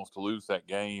 Nobody wants to lose that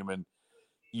game, and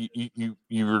you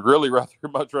would really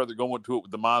much rather go into it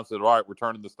with the mindset, all right, we're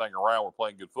turning this thing around, we're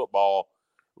playing good football,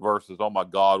 versus, oh my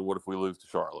God, what if we lose to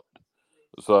Charlotte?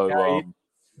 So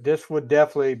this would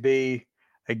definitely be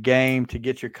a game to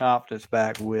get your confidence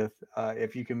back with,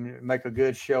 if you can make a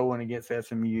good showing against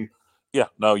SMU. Yeah,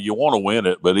 no, you want to win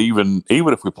it, but even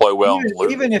if we play well,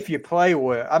 even if you play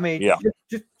well, I mean,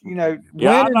 just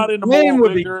winning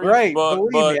would be great. But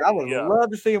Believe me, I would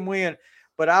love to see them win,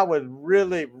 but I would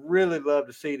really, really love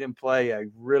to see them play a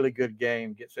really good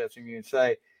game against SMU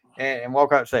and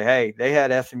walk out and say, hey, they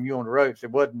had SMU on the ropes.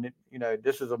 It wasn't,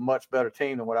 this is a much better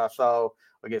team than what I saw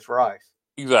against Rice.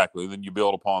 Exactly. Then you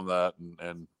build upon that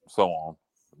and so on.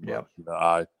 Yeah.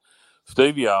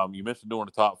 Stevie, you mentioned doing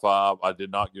the top five. I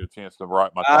did not get a chance to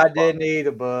write my top five. I didn't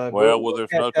either, bud. Well, there's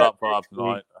no top five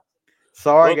tonight.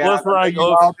 Sorry, guys. You've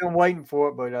all been waiting for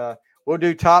it, but we'll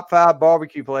do top 5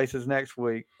 barbecue places next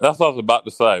week. That's what I was about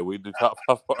to say. We do top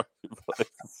 5 barbecue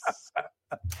places.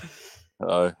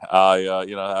 I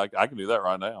can do that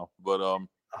right now, but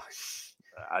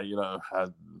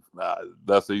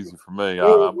that's easy for me.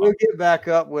 We'll get back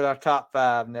up with our top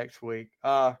 5 next week.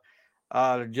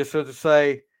 Just to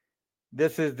say,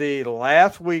 this is the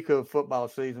last week of football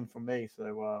season for me,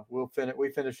 so we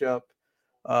finish up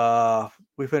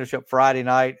Friday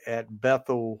night at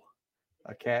Bethel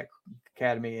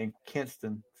Academy in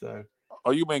Kinston. So,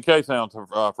 you be in K-Town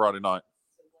Friday night?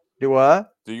 Do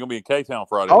what? So you gonna be in K-Town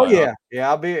Friday night? Oh yeah,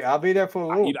 I'll be there for a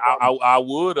little.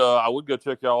 I would go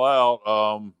check y'all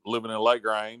out. Living in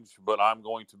LaGrange, but I'm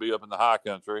going to be up in the high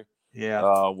country.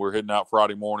 Yeah, we're heading out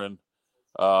Friday morning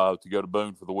to go to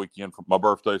Boone for the weekend. My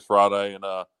birthday's Friday, and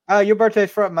your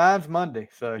birthday's Friday. Mine's Monday.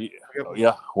 So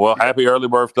yeah. Well, happy early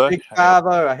birthday. Big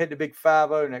 5-0. I hit the big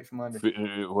 5-0 next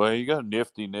Monday. Well, you go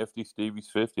nifty. Stevie's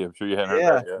 50. I'm sure you hadn't heard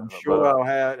that yet. I'm sure I'll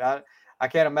have. I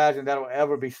can't imagine that'll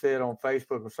ever be said on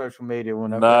Facebook or social media.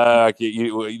 I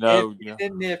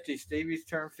can't. Nifty. Stevie's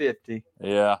turned 50.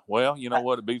 Yeah. Well, you know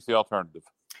what? It beats the alternative.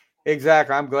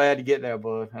 Exactly. I'm glad to get there,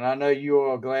 bud, and I know you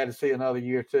are glad to see another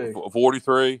year too.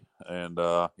 43, and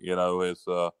it's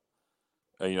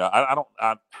I don't.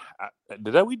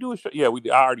 Did we do a show? Yeah,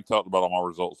 I already talked about all my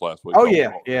results last week. Oh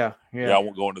yeah. I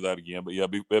won't go into that again, but yeah,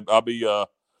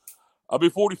 I'll be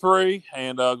 43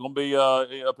 and gonna be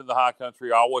up in the high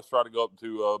country. I always try to go up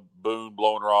to Boone,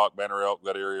 Blowing Rock, Banner Elk,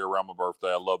 that area around my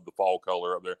birthday. I love the fall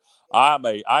color up there. I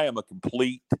am a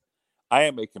complete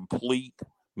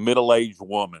middle-aged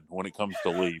woman when it comes to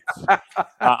leaves.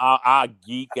 I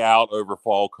geek out over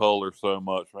fall color so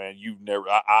much, man.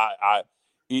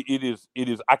 It is.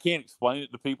 I can't explain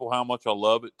it to people how much I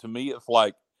love it. To me, it's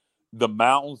like the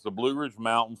mountains, the Blue Ridge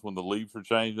Mountains, when the leaves are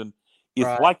changing.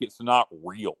 It's like it's not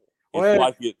real.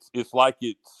 It's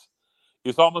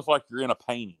almost like you're in a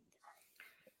painting.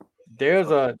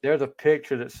 There's a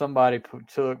picture that somebody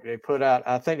took. They put out.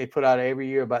 I think they put out every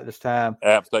year about this time.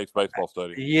 App State's baseball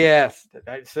stadium. Yes,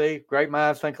 see, great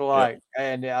minds think alike,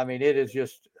 and I mean it is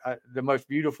just the most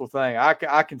beautiful thing.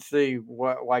 I can see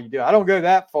why you do. I don't go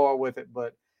that far with it,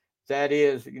 but that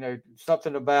is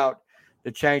something about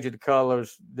the change of the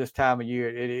colors this time of year.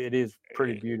 It is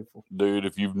pretty beautiful, dude.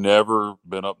 If you've never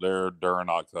been up there during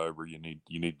October, you need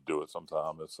to do it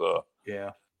sometime. It's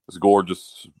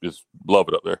gorgeous. Just love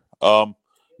it up there.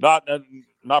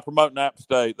 Not promoting App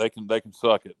State. They can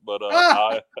suck it, but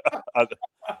I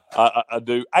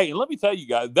do. Hey, let me tell you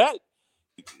guys that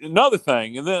another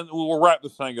thing, and then we'll wrap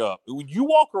this thing up. When you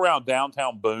walk around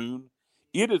downtown Boone,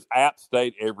 it is App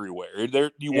State everywhere.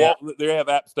 Walk. They have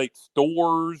App State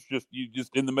stores just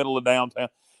in the middle of downtown.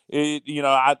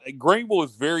 Greenville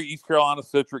is very East Carolina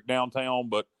centric downtown,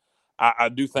 but I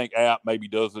do think App maybe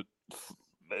does it,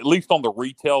 at least on the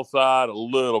retail side, a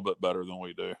little bit better than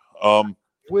we do.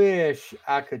 Wish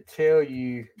I could tell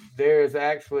you there's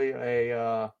actually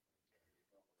a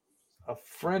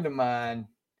friend of mine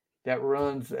that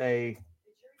runs a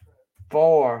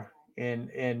bar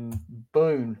in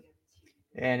Boone,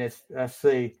 and it's he's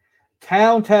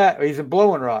in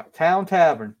Blowing Rock, Town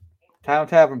Tavern,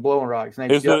 Blowing Rock. His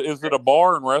name's is it a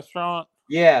bar and restaurant?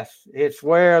 Yes, it's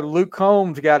where Luke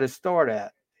Combs got his start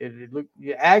at.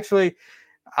 Actually,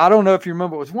 I don't know if you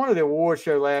remember, it was one of the award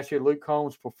show last year Luke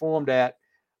Combs performed at.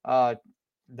 The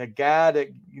guy that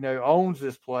owns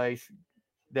this place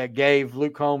that gave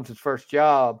Luke Combs his first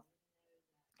job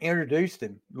introduced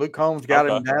him. Luke Combs got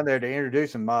him down there to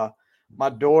introduce him. My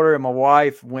daughter and my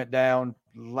wife went down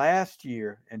last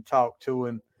year and talked to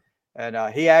him, and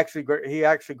he actually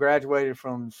graduated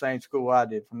from the same school I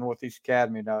did, from Northeast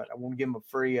Academy. And I want to give him a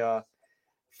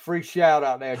free shout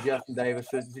out there, Justin Davis.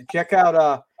 So check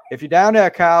out if you're down there,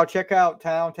 Kyle, check out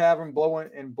Town Tavern Blowing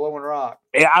Rock.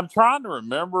 Yeah, I'm trying to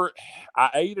remember. I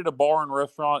ate at a bar and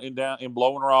restaurant in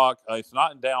Blowing Rock. It's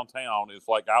not in downtown. It's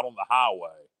like out on the highway.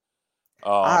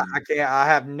 I can't.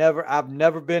 I've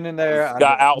never been in there. It's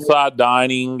got outside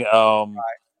dining. Right.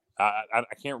 I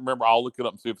can't remember. I'll look it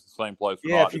up and see if it's the same place.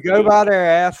 Yeah, if you go by there,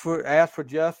 ask for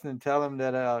Justin and tell him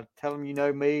that tell him you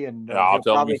know me, and I'll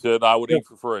tell him you said I would eat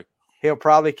for free. He'll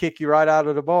probably kick you right out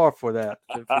of the bar for that.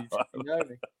 If you know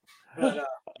me. But,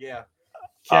 yeah.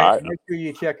 Make sure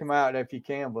you check him out if you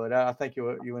can. But I think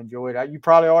you enjoy it. You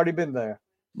probably already been there.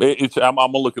 I'm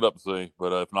gonna look it up and see.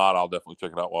 But if not, I'll definitely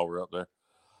check it out while we're up there.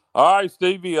 All right,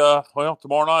 Stevie.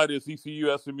 Tomorrow night is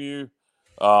ECU SMU.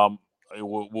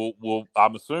 We'll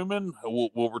I'm assuming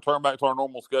we'll return back to our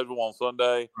normal schedule on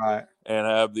Sunday, right? And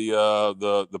have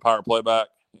the Pirate playback,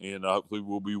 and hopefully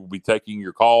we'll be taking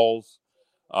your calls.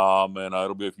 And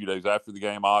it'll be a few days after the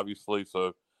game, obviously.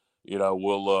 So,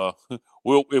 we'll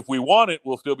if we want it,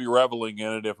 we'll still be reveling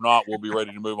in it. If not, we'll be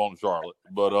ready to move on to Charlotte.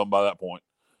 But by that point,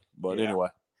 anyway,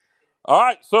 all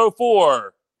right. So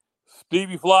for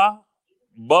Stevie Fly,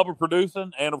 Bubba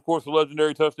producing, and of course the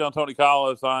legendary touchdown Tony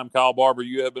Collis, I'm Kyle Barber.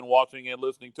 You have been watching and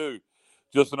listening to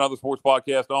Just Another Sports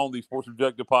Podcast on the Sports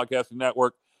Objective Podcasting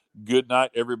Network. Good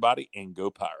night, everybody, and go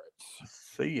Pirates.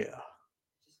 See ya.